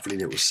really lovely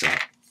little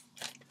set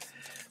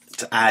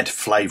to add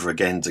flavour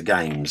again to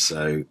games.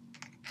 So,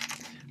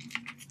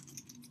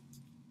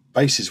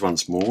 bases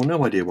once more.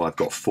 No idea why I've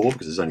got 4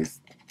 because there's only.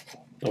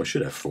 Oh, I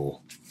should have 4.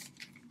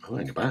 Oh,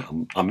 hang about.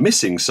 I'm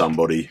missing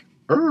somebody.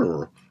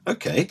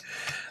 Okay.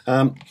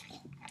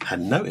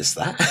 Hadn't noticed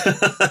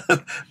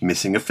that.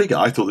 Missing a figure.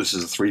 I thought this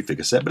was a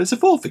 3-figure set, but it's a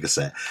 4-figure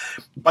set.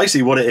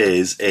 Basically what it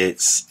is,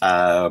 it's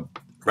a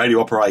radio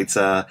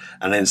operator,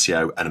 an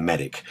NCO and a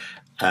medic.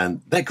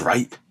 And they're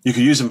great. You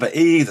can use them for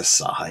either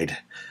side,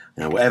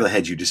 you know, whatever the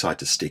head you decide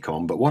to stick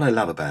on. But what I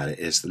love about it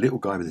is the little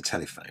guy with the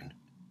telephone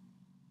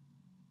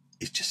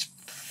is just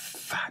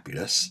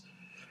fabulous.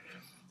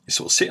 He's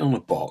sort of sitting on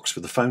a box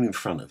with the phone in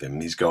front of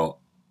him. He's got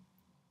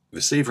the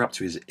receiver up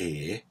to his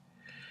ear.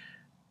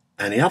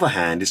 And the other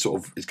hand is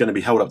is going to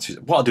be held up to.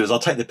 What I'll do is I'll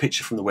take the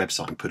picture from the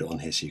website and put it on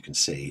here so you can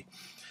see.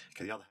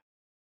 Okay,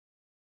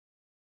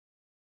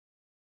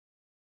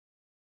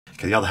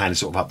 the other hand is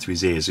sort of up to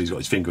his ear, so he's got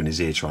his finger in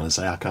his ear trying to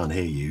say, "I can't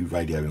hear you,"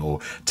 radioing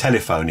or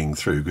telephoning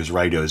through because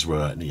radios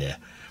were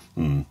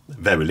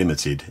very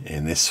limited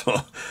in this sort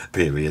of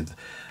period.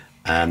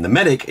 And the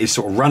medic is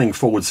sort of running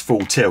forwards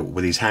full tilt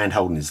with his hand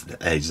holding his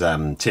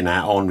tin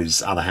hat on, with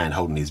his other hand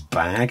holding his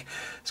bag.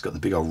 He's got the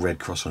big old red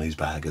cross on his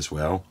bag as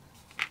well.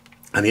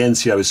 And the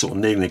NCO is sort of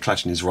kneeling and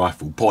clutching his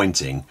rifle,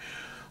 pointing,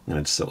 you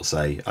know, to sort of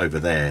say over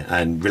there,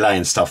 and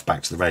relaying stuff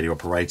back to the radio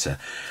operator.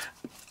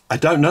 I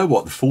don't know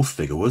what the 4th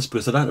figure was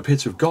because I don't appear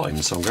to have got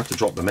him, so I'm going to have to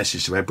drop the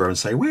message to Ebro and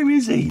say, where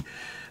is he?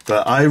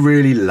 But I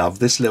really love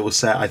this little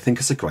set. I think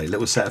it's a great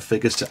little set of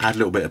figures to add a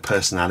little bit of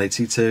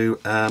personality to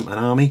an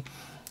army.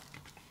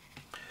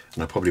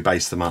 And I'll probably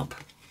base them up,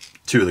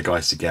 2 of the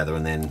guys together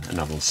and then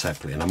another one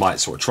separately. And I might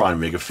sort of try and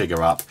rig a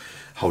figure up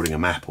holding a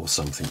map or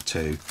something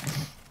too.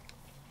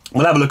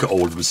 We'll have a look at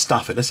all of them,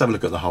 stuff it. Let's have a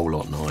look at the whole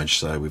lot, Nige.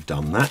 So we've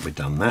done that, we've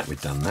done that,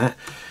 we've done that.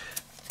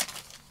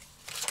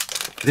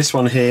 This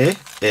one here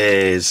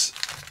he's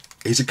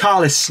a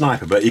carless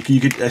sniper, but you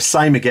could,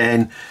 same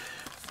again,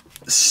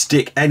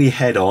 stick any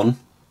head on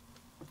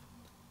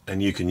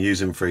and you can use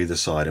them for either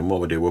side. And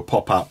what we'll do, we'll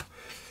pop up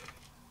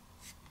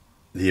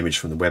the image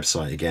from the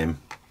website again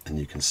and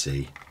you can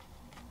see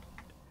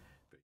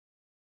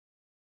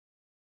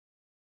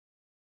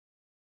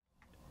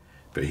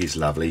but he's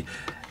lovely.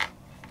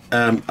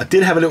 I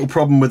did have a little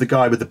problem with the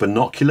guy with the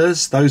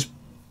binoculars.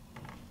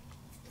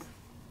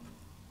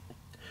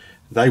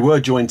 They were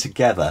joined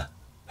together,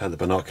 the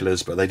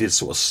binoculars, but they did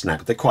sort of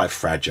snap. They're quite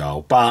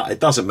fragile, but it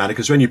doesn't matter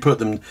because when you put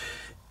them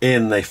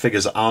in the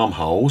figure's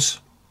armholes,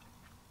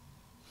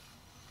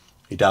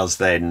 he does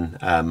then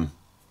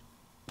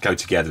go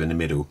together in the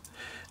middle.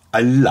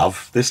 I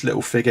love this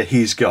little figure.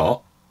 He's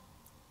got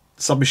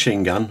a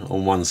submachine gun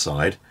on one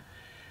side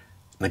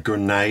and a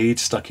grenade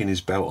stuck in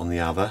his belt on the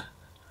other.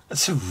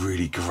 That's a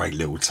really great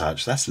little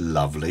touch. That's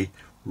lovely.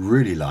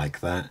 Really like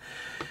that.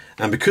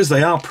 And because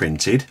they are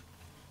printed,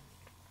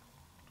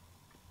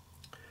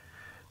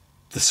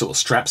 the sort of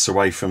straps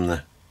away from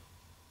the...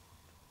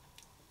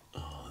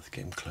 Oh, let's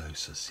get him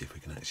closer, see if we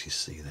can actually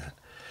see that.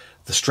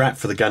 The strap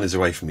for the gun is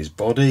away from his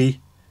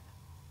body.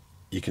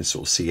 You can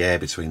sort of see air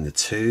between the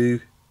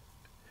two.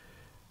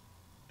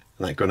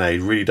 And that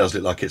grenade really does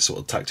look like it's sort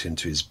of tucked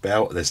into his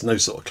belt. There's no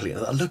sort of clear...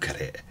 Look at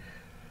it.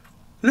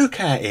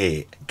 Look at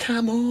it.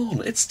 Come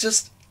on. It's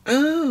just...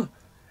 Oh.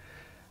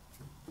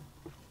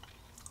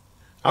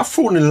 I've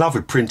fallen in love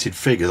with printed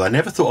figures. I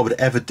never thought I would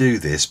ever do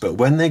this, but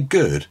when they're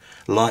good,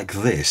 like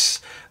this,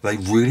 they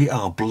really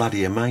are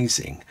bloody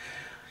amazing.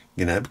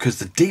 You know, because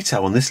the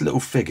detail on this little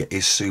figure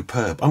is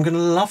superb. I'm going to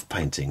love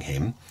painting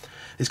him.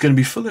 He's going to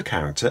be full of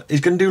character.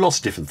 He's going to do lots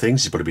of different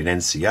things. He's got to be an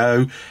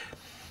NCO.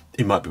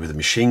 He might be with a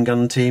machine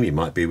gun team. He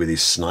might be with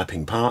his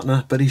sniping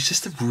partner. But he's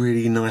just a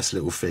really nice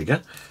little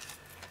figure.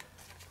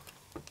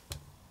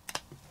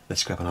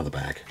 Let's grab another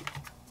bag.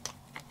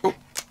 Oh,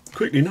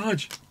 quickly,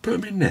 Nige. Put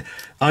him in there.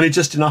 Only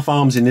just enough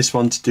arms in this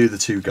one to do the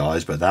two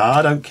guys. But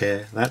I don't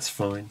care. That's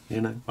fine.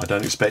 You know, I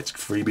don't expect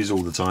freebies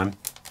all the time.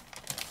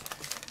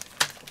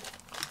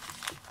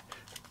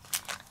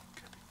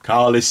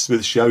 Carless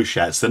with show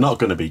shats. They're not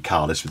going to be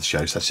Carless with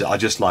show shats. I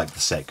just like the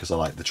set because I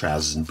like the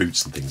trousers and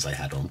boots and things they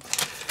had on.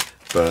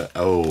 But,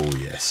 oh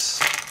yes.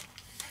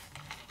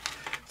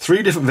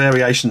 3 different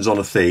variations on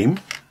a theme.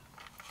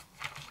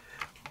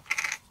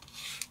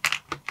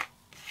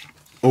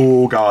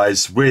 All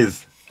guys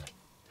with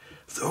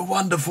the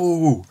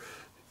wonderful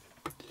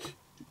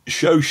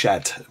show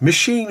shat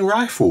machine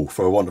rifle,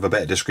 for want of a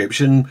better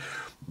description.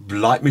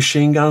 Light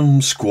machine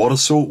gun, squad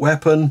assault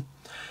weapon.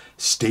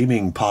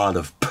 Steaming pile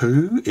of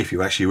poo, if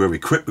you actually were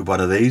equipped with one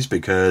of these,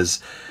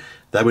 because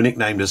they were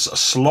nicknamed as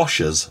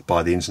sloshers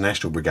by the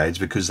international brigades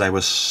because they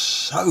were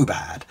so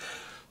bad.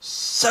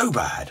 So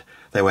bad.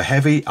 They were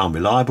heavy,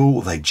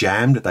 unreliable, they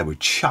jammed, they were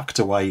chucked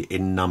away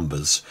in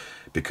numbers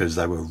because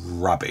they were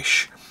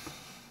rubbish.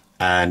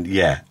 And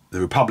yeah,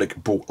 the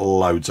Republic bought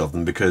loads of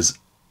them because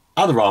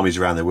other armies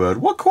around the world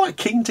were quite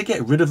keen to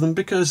get rid of them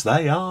because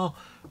they are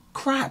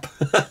crap.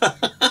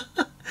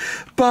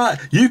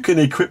 But you can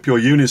equip your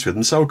units with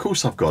them, so of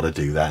course I've got to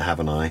do that,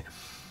 haven't I?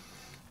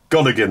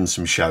 Got to give them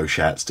some show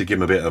shats to give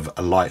them a bit of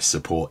a light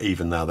support,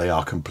 even though they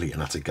are complete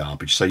and utter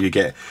garbage. So you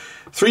get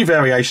 3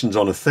 variations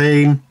on a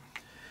theme.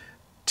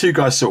 2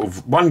 guys sort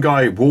of, 1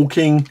 guy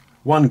walking,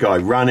 1 guy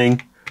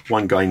running,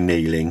 1 guy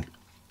kneeling.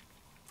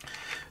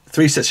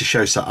 3 sets of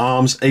show set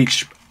arms.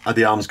 Each of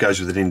the arms goes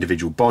with an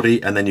individual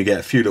body, and then you get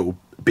a few little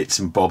bits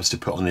and bobs to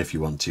put on if you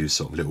want to,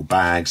 sort of little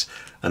bags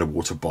and a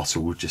water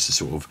bottle, just to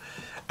sort of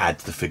add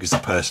to the figures to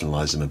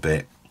personalise them a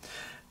bit.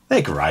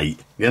 They're great,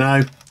 you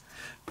know,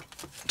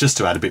 just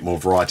to add a bit more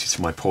variety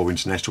to my poor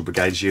International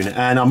Brigades unit.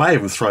 And I may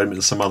even throw them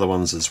into some other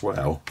ones as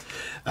well.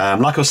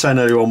 Like I was saying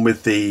earlier on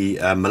with the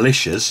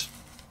militias,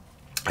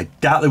 I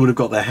doubt they would have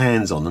got their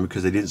hands on them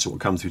because they didn't sort of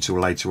come through till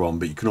later on,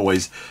 but you can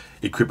always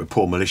equip a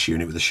poor militia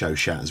unit with a show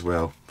shat as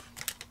well,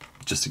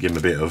 just to give them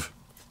a bit of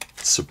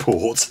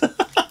support.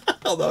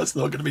 Although it's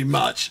not going to be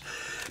much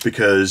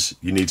because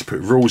you need to put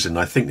rules in.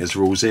 I think there's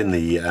rules in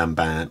the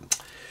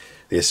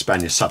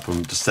Espana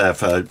supplement to stay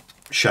for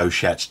show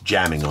shats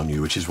jamming on you,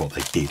 which is what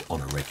they did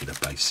on a regular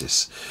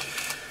basis.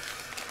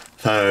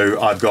 So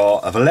I've got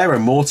a Valero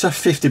mortar,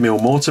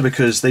 50mm mortar,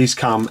 because these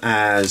come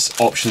as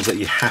options that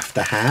you have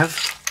to have.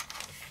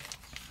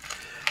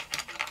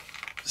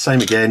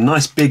 Same again,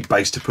 nice big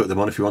base to put them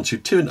on if you want to.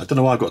 I don't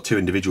know why I've got 2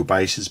 individual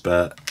bases,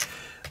 but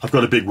I've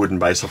got a big wooden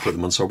base I'll put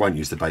them on, so I won't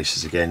use the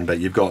bases again. But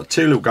you've got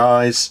 2 little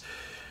guys.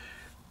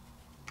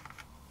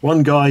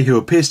 1 guy who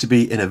appears to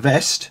be in a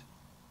vest,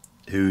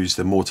 who's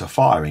the mortar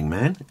firing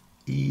man.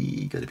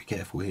 You got to be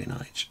careful here,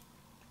 Nige.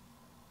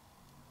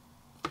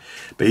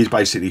 But he's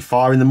basically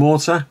firing the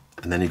mortar,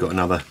 and then you've got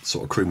another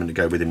sort of crewman to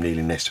go with him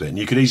kneeling next to it. And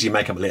you could easily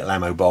make up a little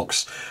ammo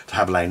box to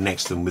have laying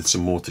next to them with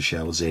some mortar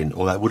shells in,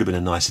 or that would have been a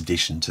nice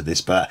addition to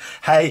this. But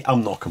hey,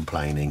 I'm not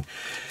complaining.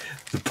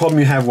 The problem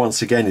you have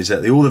once again is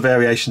that all the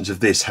variations of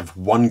this have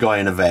 1 guy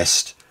in a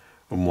vest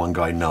and 1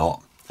 guy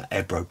not.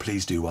 Ebro,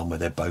 please do one where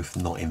they're both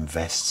not in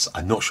vests.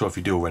 I'm not sure if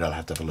you do already, I'll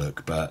have to have a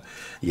look, but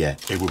yeah,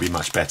 it will be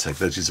much better.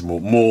 There's just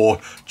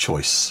more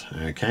choice.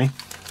 Okay,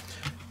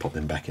 pop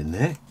them back in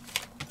there.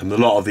 And a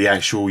lot of the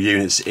actual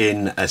units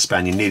in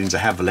Espana needing to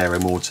have Valero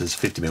mortars,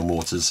 50mm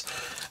mortars,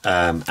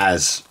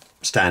 as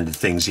standard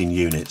things in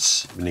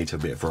units. We need to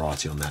have a bit of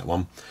variety on that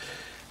one.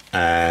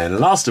 And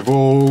last of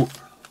all,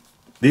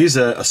 these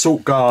are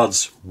assault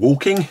guards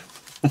walking.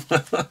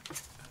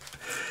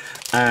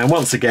 And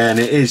once again,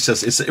 it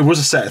was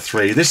a set of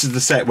 3. This is the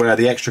set where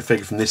the extra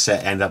figure from this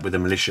set end up with the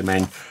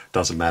militiamen.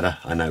 Doesn't matter,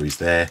 I know he's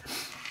there.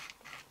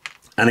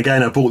 And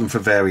again, I bought them for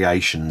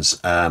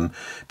variations,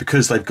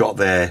 because they've got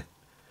their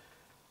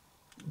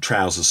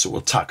trousers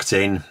sort of tucked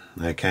in,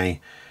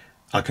 okay,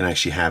 I can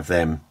actually have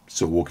them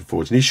sort of walking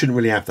forwards. And he shouldn't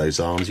really have those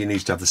arms, he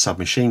needs to have the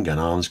submachine gun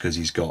arms because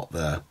he's got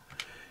the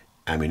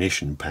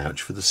ammunition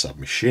pouch for the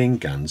submachine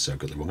gun. So I've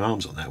got the wrong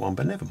arms on that one,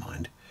 but never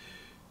mind.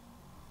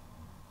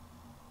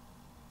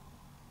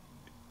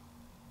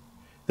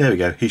 There we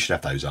go, he should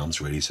have those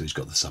arms really, so he's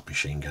got the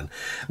submachine gun.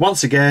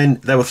 Once again,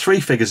 there were 3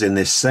 figures in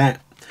this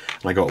set.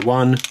 And I got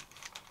 1,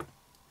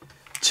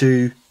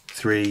 2,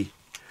 3,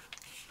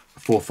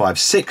 4, 5,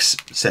 6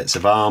 sets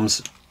of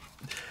arms.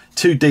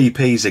 2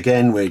 DPs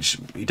again, which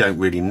you don't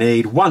really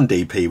need. 1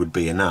 DP would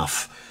be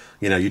enough.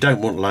 You know, you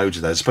don't want loads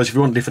of those. I suppose if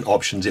you want different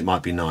options, it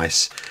might be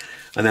nice.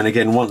 And then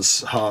again,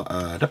 once put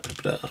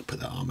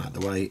that arm out of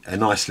the way, a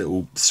nice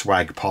little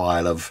swag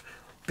pile of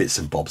bits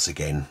and bobs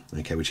again,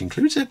 okay, which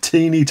includes a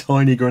teeny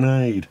tiny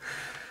grenade.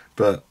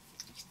 But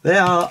they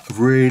are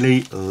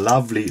really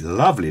lovely,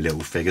 lovely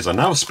little figures. I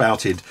know I've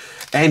spouted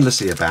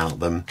endlessly about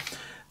them.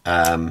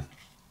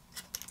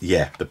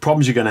 Yeah, the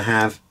problems you're going to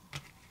have,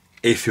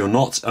 if you're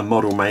not a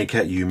model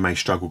maker, you may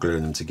struggle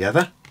gluing them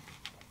together.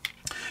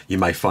 You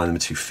may find them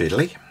too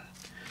fiddly.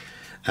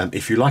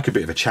 If you like a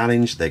bit of a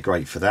challenge, they're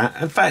great for that.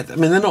 In fact, I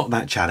mean, they're not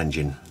that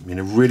challenging. I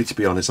mean, really, to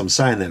be honest, I'm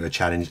saying they're a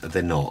challenge,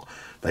 they're not.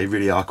 They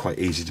really are quite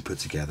easy to put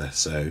together.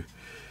 So,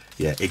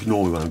 yeah,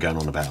 ignore me when I'm going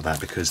on about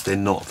that because they're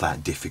not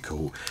that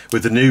difficult.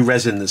 With the new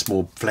resin that's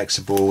more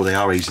flexible, they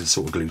are easy to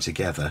sort of glue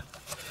together.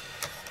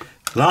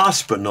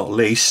 Last but not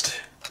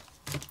least,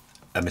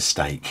 a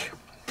mistake.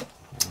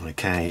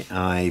 Okay,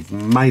 I've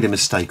made a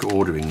mistake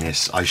ordering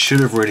this. I should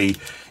have really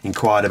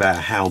inquired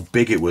about how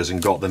big it was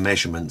and got the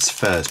measurements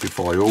first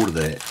before I ordered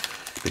it,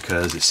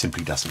 because it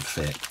simply doesn't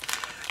fit.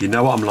 You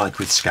know what I'm like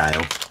with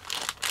scale.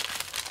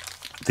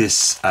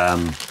 This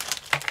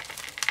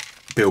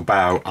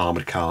Bilbao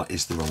armoured car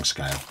is the wrong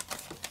scale.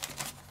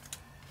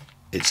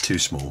 It's too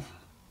small.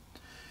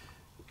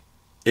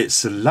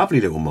 It's a lovely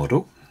little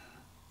model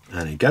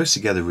and it goes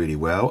together really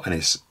well, and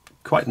it's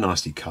quite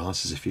nicely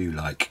cast. There's a few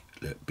like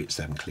bits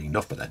that haven't cleaned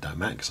off, but that don't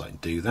matter because I can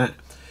do that.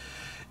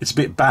 It's a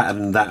bit battered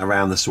than that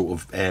around the sort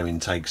of air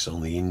intakes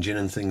on the engine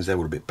and things. They're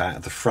all a bit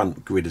battered. The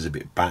front grid is a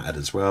bit battered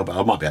as well, but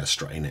I might be able to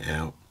straighten it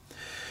out.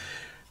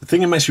 The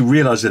thing that makes me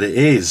realise that it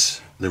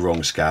is the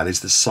wrong scale is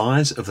the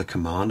size of the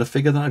commander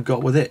figure that I've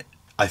got with it.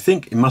 I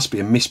think it must be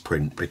a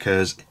misprint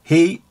because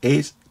he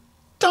is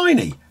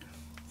tiny.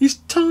 He's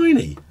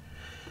tiny.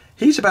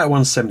 He's about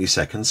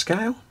 1/72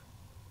 scale.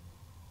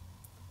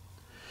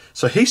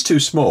 So he's too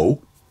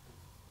small.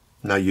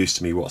 No use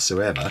to me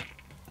whatsoever.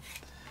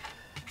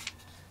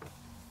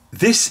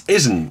 This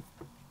isn't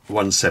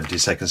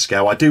 1/72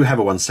 scale. I do have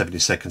a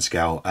 1/72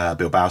 scale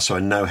Bilbao, so I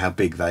know how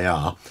big they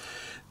are.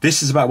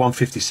 This is about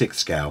 1/56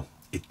 scale.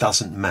 It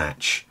doesn't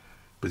match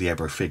with the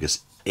Ebro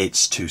figures.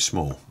 It's too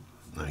small.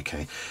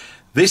 Okay.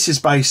 This is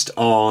based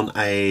on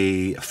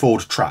a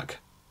Ford truck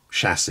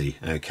chassis.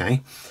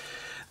 Okay.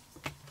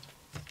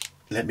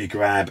 Let me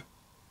grab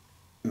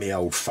my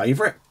old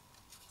favourite.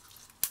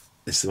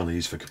 This is the one I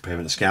use for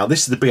comparing the scale.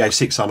 This is the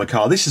BA6 armoured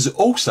car. This is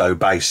also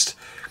based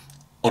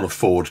on a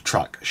Ford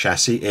truck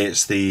chassis.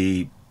 It's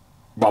the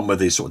one with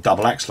the sort of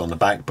double axle on the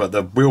back, but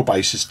the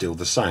wheelbase is still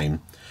the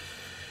same.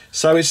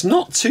 So it's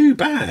not too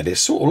bad. It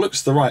sort of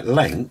looks the right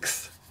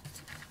length,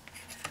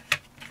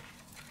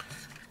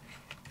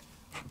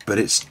 but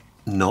it's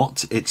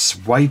not. It's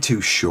way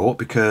too short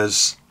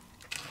because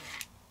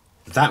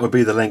that would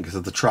be the length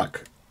of the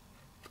truck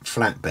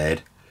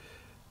flatbed.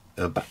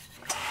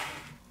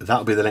 That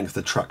would be the length of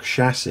the truck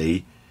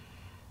chassis.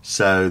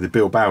 So the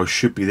Bilbao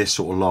should be this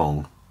sort of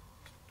long.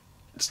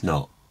 It's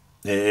not.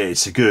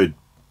 It's a good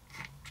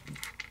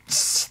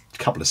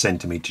couple of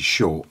centimetres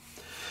short.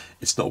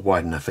 It's not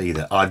wide enough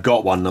either. I've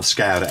got one and I've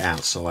scaled it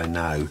out so I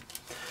know.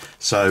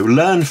 So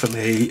learn for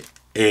me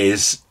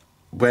is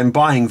when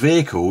buying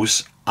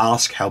vehicles,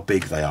 ask how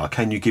big they are.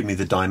 Can you give me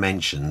the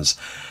dimensions?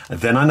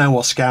 And then I know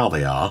what scale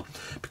they are.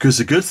 Because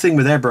the good thing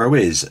with Ebro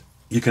is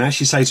you can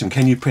actually say to them,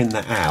 can you print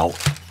that out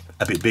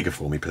a bit bigger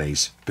for me,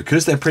 please?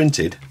 Because they're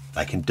printed,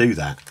 they can do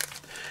that,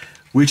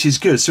 which is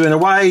good. So in a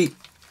way,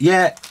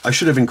 yeah, I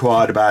should have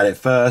inquired about it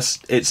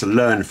first. It's a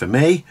learn for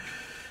me,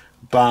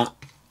 but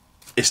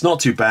it's not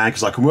too bad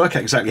because I can work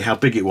out exactly how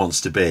big it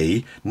wants to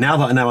be. Now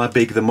that I know how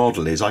big the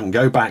model is, I can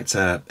go back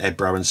to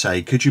Ebro and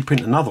say, could you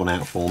print another one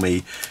out for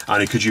me?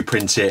 Only could you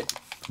print it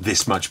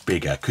this much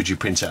bigger? Could you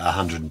print it at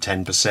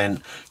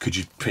 110%? Could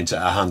you print it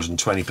at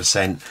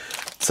 120%?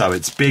 So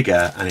it's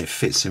bigger and it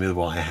fits in with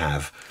what I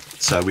have.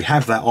 So we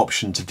have that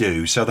option to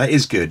do. So that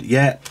is good.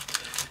 Yeah,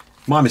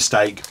 my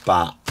mistake,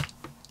 but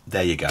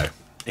there you go.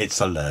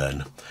 It's a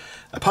learn.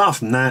 Apart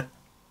from that,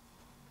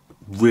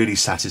 really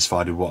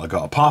satisfied with what I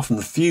got. Apart from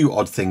the few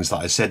odd things that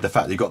I said, the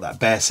fact that you got that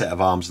bare set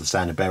of arms, the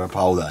standard bearer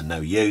pole that are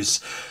no use,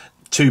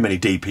 too many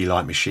DP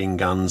light machine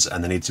guns,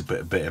 and they need to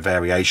put a bit of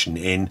variation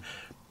in.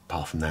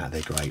 Apart from that,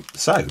 they're great.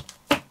 So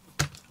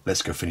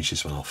let's go finish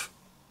this one off.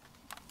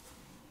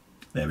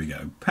 There we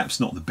go. Perhaps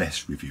not the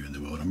best review in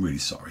the world, I'm really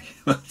sorry.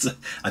 But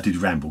I did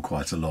ramble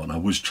quite a lot, and I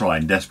was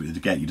trying desperately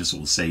to get you to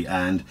sort of see,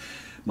 and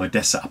my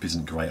desk setup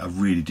isn't great. I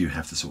really do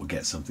have to sort of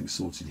get something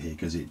sorted here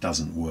because it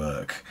doesn't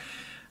work.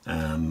 I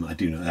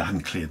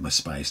haven't cleared my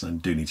space, and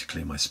I do need to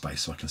clear my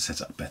space so I can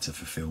set up better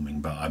for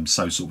filming, but I'm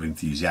so sort of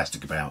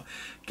enthusiastic about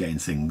getting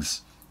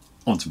things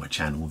onto my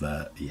channel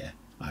that, yeah,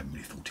 I haven't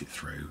really thought it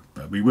through,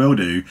 but we will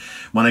do.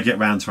 When I get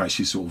round to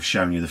actually sort of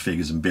showing you the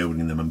figures and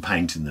building them and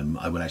painting them,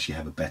 I will actually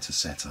have a better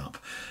setup.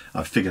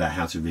 I've figured out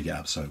how to rig it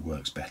up so it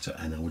works better,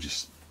 and I will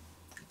just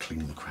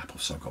clean all the crap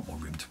off so I've got more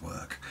room to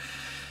work.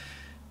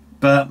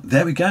 But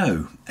there we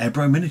go,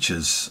 Ebro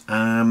Miniatures.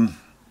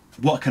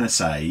 What can I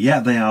say? Yeah,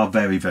 they are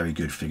very, very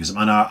good figures.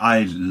 And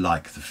I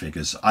like the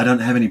figures. I don't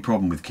have any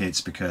problem with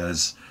kits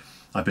because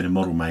I've been a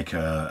model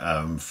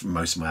maker for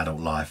most of my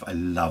adult life. I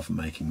love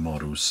making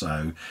models,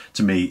 so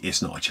to me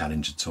it's not a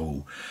challenge at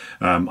all.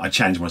 I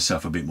challenge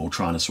myself a bit more,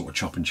 trying to sort of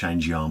chop and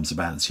change the arms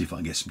about and see if I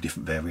can get some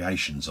different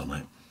variations on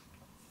it.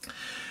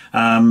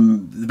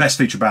 The best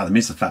feature about them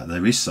is the fact that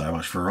there is so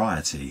much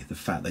variety. The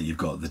fact that you've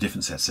got the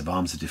different sets of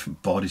arms, the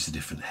different bodies, the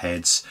different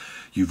heads.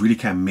 You really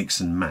can mix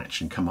and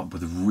match and come up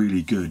with a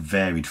really good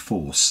varied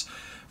force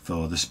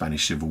for the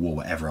Spanish Civil War,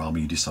 whatever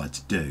army you decide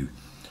to do.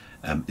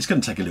 It's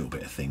going to take a little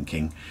bit of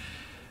thinking.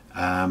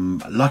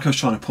 Like I was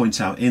trying to point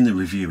out in the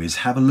review, is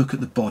have a look at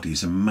the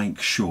bodies and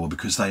make sure,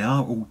 because they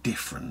are all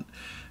different.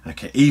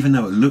 Okay, even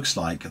though it looks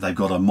like they've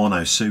got a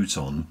mono suit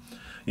on,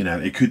 you know,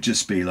 it could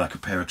just be like a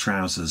pair of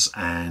trousers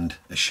and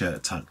a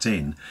shirt tucked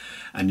in,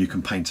 and you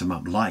can paint them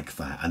up like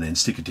that and then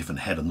stick a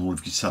different head on. All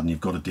of a sudden you've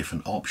got a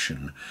different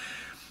option.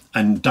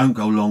 And don't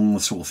go along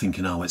sort of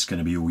thinking, oh, it's going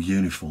to be all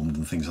uniformed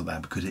and things like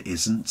that, because it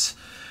isn't.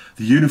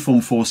 The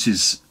uniform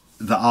forces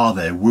that are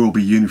there will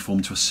be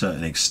uniform to a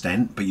certain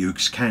extent, but you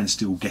can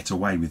still get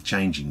away with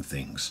changing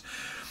things.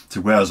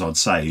 So whereas I'd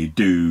say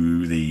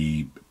do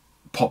the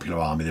Popular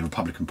Army, the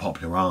Republican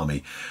Popular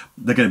Army,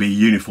 they're going to be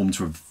uniform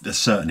to a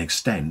certain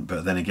extent,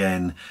 but then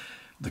again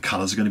the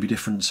colours are going to be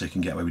different, so you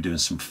can get away with doing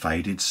some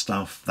faded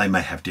stuff. They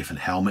may have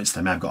different helmets,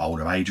 they may have got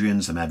older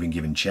Adrians, they may have been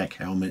given Czech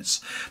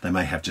helmets, they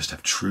may have just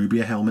have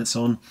Trubia helmets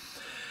on.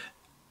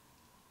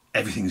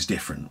 Everything's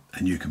different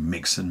and you can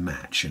mix and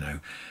match, you know.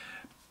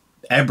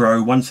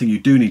 Ebro, one thing you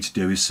do need to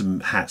do is some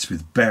hats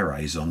with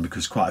berets on,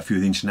 because quite a few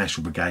of the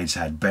international brigades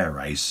had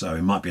berets, so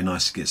it might be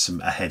nice to get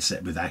a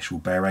headset with actual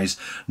berets,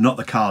 not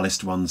the car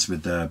list ones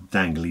with the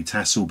dangly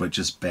tassel, but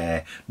just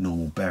bare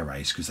normal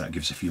berets, because that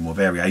gives a few more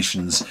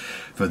variations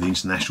for the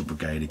international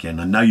brigade. Again,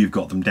 I know you've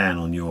got them down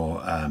on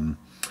your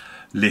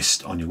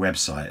list on your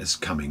website as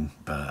coming,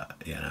 but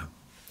you know,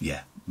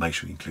 yeah, make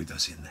sure you include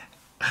those in there.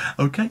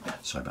 Okay,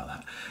 sorry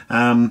about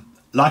that.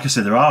 Like I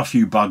said, there are a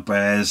few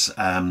bugbears.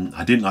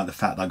 I didn't like the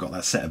fact that I got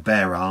that set of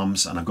bare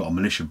arms and I've got a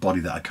militia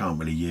body that I can't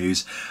really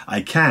use.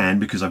 I can,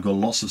 because I've got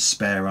lots of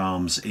spare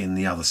arms in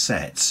the other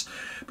sets,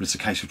 but it's a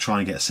case of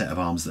trying to get a set of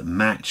arms that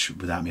match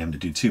without me having to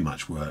do too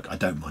much work. I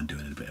don't mind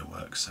doing a bit of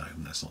work, so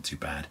that's not too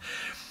bad.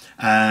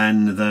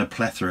 And the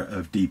plethora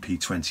of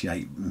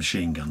DP-28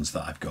 machine guns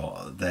that I've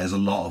got, there's a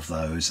lot of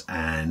those,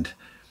 and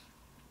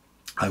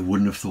I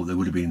wouldn't have thought there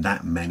would have been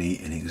that many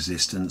in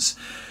existence.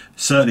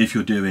 Certainly if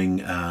you're doing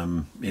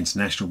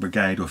International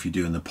Brigade, or if you're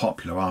doing the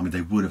Popular Army,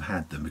 they would have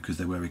had them because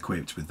they were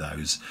equipped with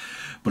those.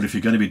 But if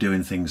you're going to be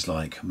doing things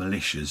like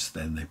militias,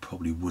 then they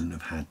probably wouldn't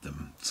have had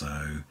them.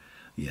 So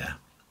yeah,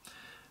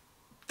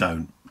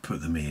 don't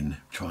put them in.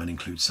 Try and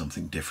include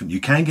something different. You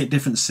can get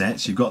different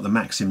sets. You've got the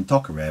Maxim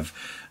Tokarev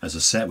as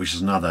a set, which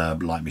is another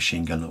light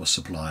machine gun that was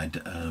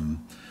supplied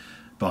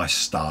by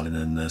Stalin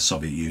and the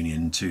Soviet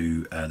Union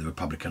to the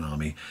Republican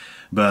Army.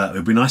 But it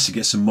would be nice to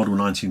get some Model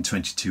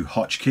 1922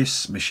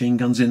 Hotchkiss machine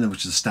guns in there,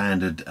 which is a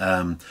standard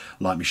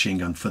light machine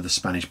gun for the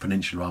Spanish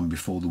Peninsula Army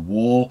before the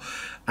war.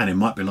 And it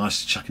might be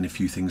nice to chuck in a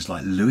few things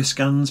like Lewis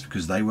guns,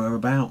 because they were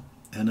about,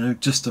 you know,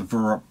 just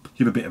to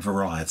give a bit of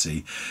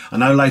variety. I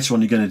know later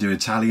on you're going to do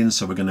Italians,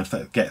 so we're going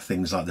to get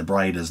things like the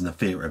Bradas and the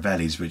Fiat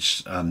Ravellis,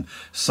 which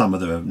some of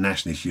the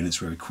nationalist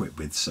units were equipped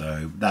with,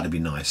 so that'd be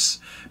nice.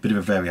 Bit of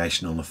a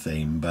variation on the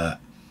theme,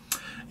 but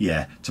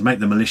yeah, to make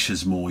the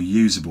militias more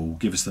usable,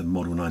 give us the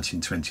Model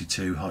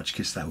 1922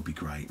 Hotchkiss, that would be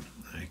great.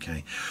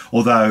 Okay,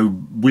 although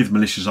with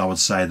militias I would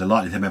say the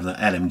likelihood of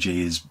having the LMG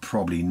is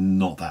probably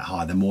not that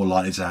high. They're more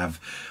likely to have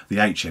the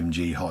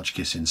HMG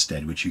Hotchkiss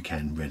instead, which you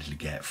can readily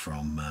get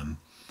from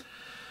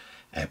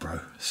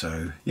Ebro.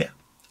 So yeah,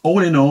 all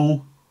in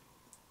all,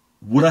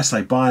 would I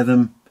say buy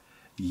them?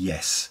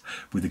 Yes,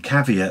 with the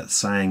caveat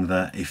saying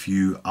that if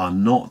you are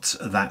not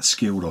that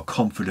skilled or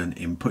confident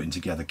in putting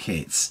together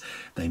kits,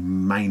 they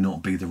may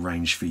not be the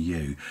range for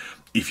you.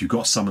 If you've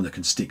got someone that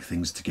can stick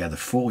things together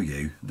for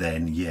you,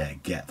 then yeah,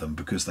 get them,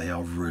 because they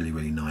are really,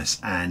 really nice,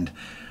 and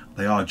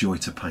they are a joy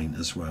to paint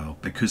as well,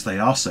 because they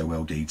are so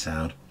well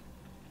detailed,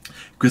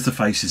 because the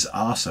faces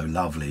are so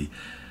lovely.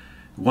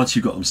 Once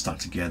you've got them stuck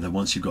together,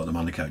 once you've got them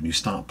undercoat and you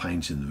start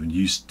painting them, and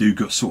you do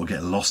sort of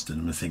get lost in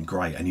them and think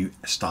great, and you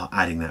start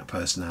adding that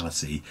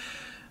personality,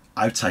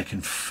 I've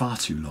taken far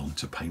too long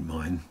to paint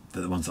mine,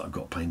 the ones that I've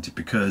got painted,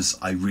 because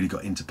I really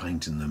got into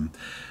painting them,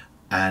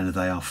 and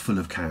they are full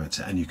of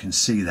character, and you can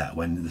see that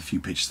when the few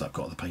pictures that I've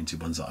got, the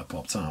painted ones that I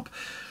popped up.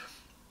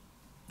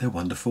 They're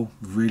wonderful,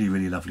 really,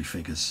 really lovely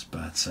figures,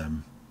 but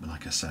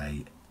like I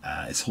say,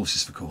 it's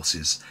horses for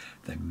courses.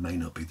 They may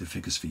not be the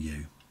figures for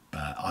you,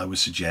 but I would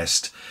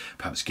suggest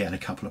perhaps getting a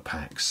couple of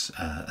packs,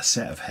 a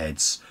set of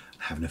heads,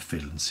 having a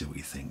feel and see what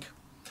you think.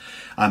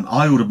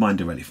 I ordered mine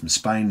directly from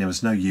Spain. There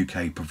was no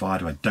UK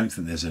provider. I don't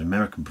think there's an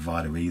American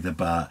provider either,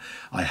 but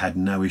I had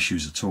no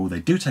issues at all. They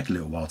do take a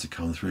little while to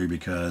come through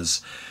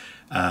because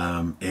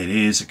it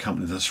is a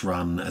company that's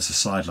run as a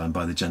sideline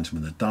by the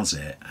gentleman that does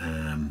it.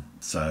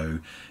 So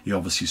he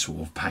obviously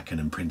sort of packing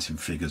and printing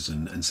figures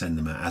and send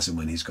them out as and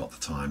when he's got the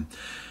time.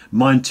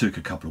 Mine took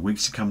a couple of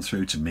weeks to come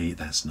through. To me,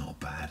 that's not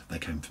bad. They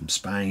came from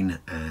Spain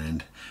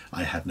and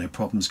I had no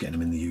problems getting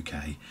them in the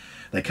UK.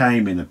 They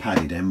came in a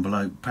padded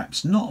envelope,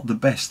 perhaps not the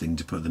best thing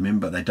to put them in,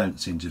 but they don't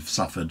seem to have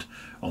suffered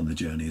on the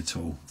journey at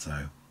all.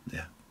 So,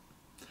 yeah.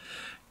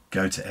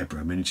 Go to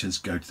Ebro Miniatures,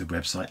 go to the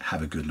website,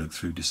 have a good look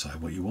through, decide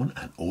what you want,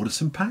 and order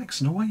some packs,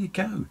 and away you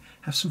go.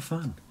 Have some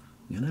fun,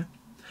 you know.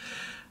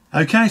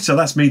 Okay, so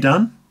that's me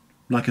done.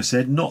 Like I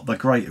said, not the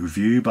great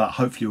review, but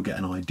hopefully you'll get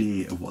an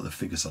idea of what the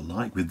figures are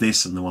like with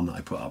this and the one that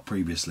I put up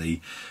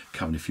previously,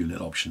 covering a few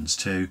little options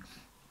too.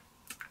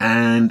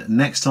 And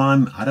next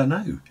time, I don't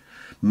know,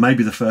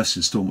 maybe the first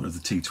instalment of the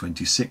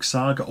T26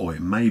 saga, or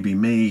it may be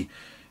me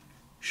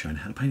showing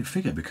how to paint a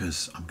figure,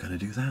 because I'm going to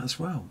do that as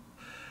well.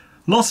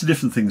 Lots of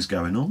different things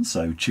going on,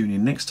 so tune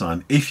in next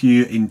time. If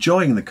you're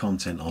enjoying the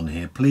content on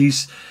here,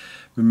 please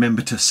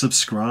remember to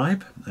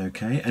subscribe,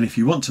 okay? And if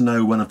you want to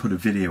know when I put a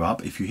video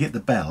up, if you hit the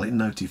bell, it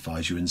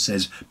notifies you and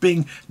says,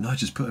 bing, no, I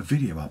just put a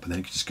video up, and then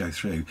you can just go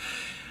through.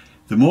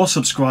 The more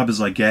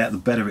subscribers I get, the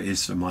better it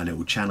is for my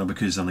little channel,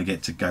 because then I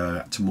get to go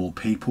out to more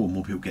people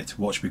get to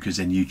watch, because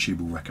then YouTube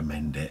will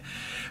recommend it.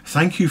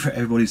 Thank you for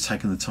everybody who's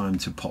taken the time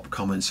to pop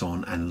comments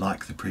on and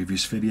like the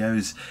previous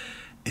videos.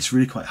 It's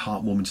really quite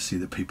heartwarming to see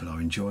that people are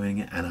enjoying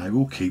it, and I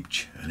will keep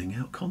churning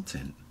out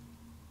content.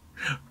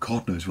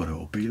 God knows what it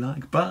will be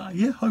like, but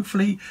yeah,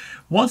 hopefully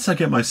once I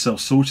get myself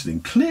sorted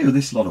and clear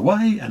this lot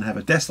away and have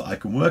a desk that I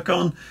can work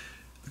on,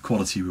 the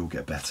quality will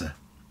get better.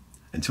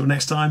 Until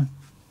next time,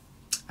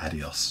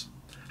 adios.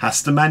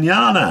 Hasta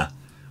mañana,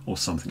 or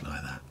something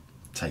like that.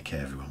 Take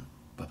care, everyone.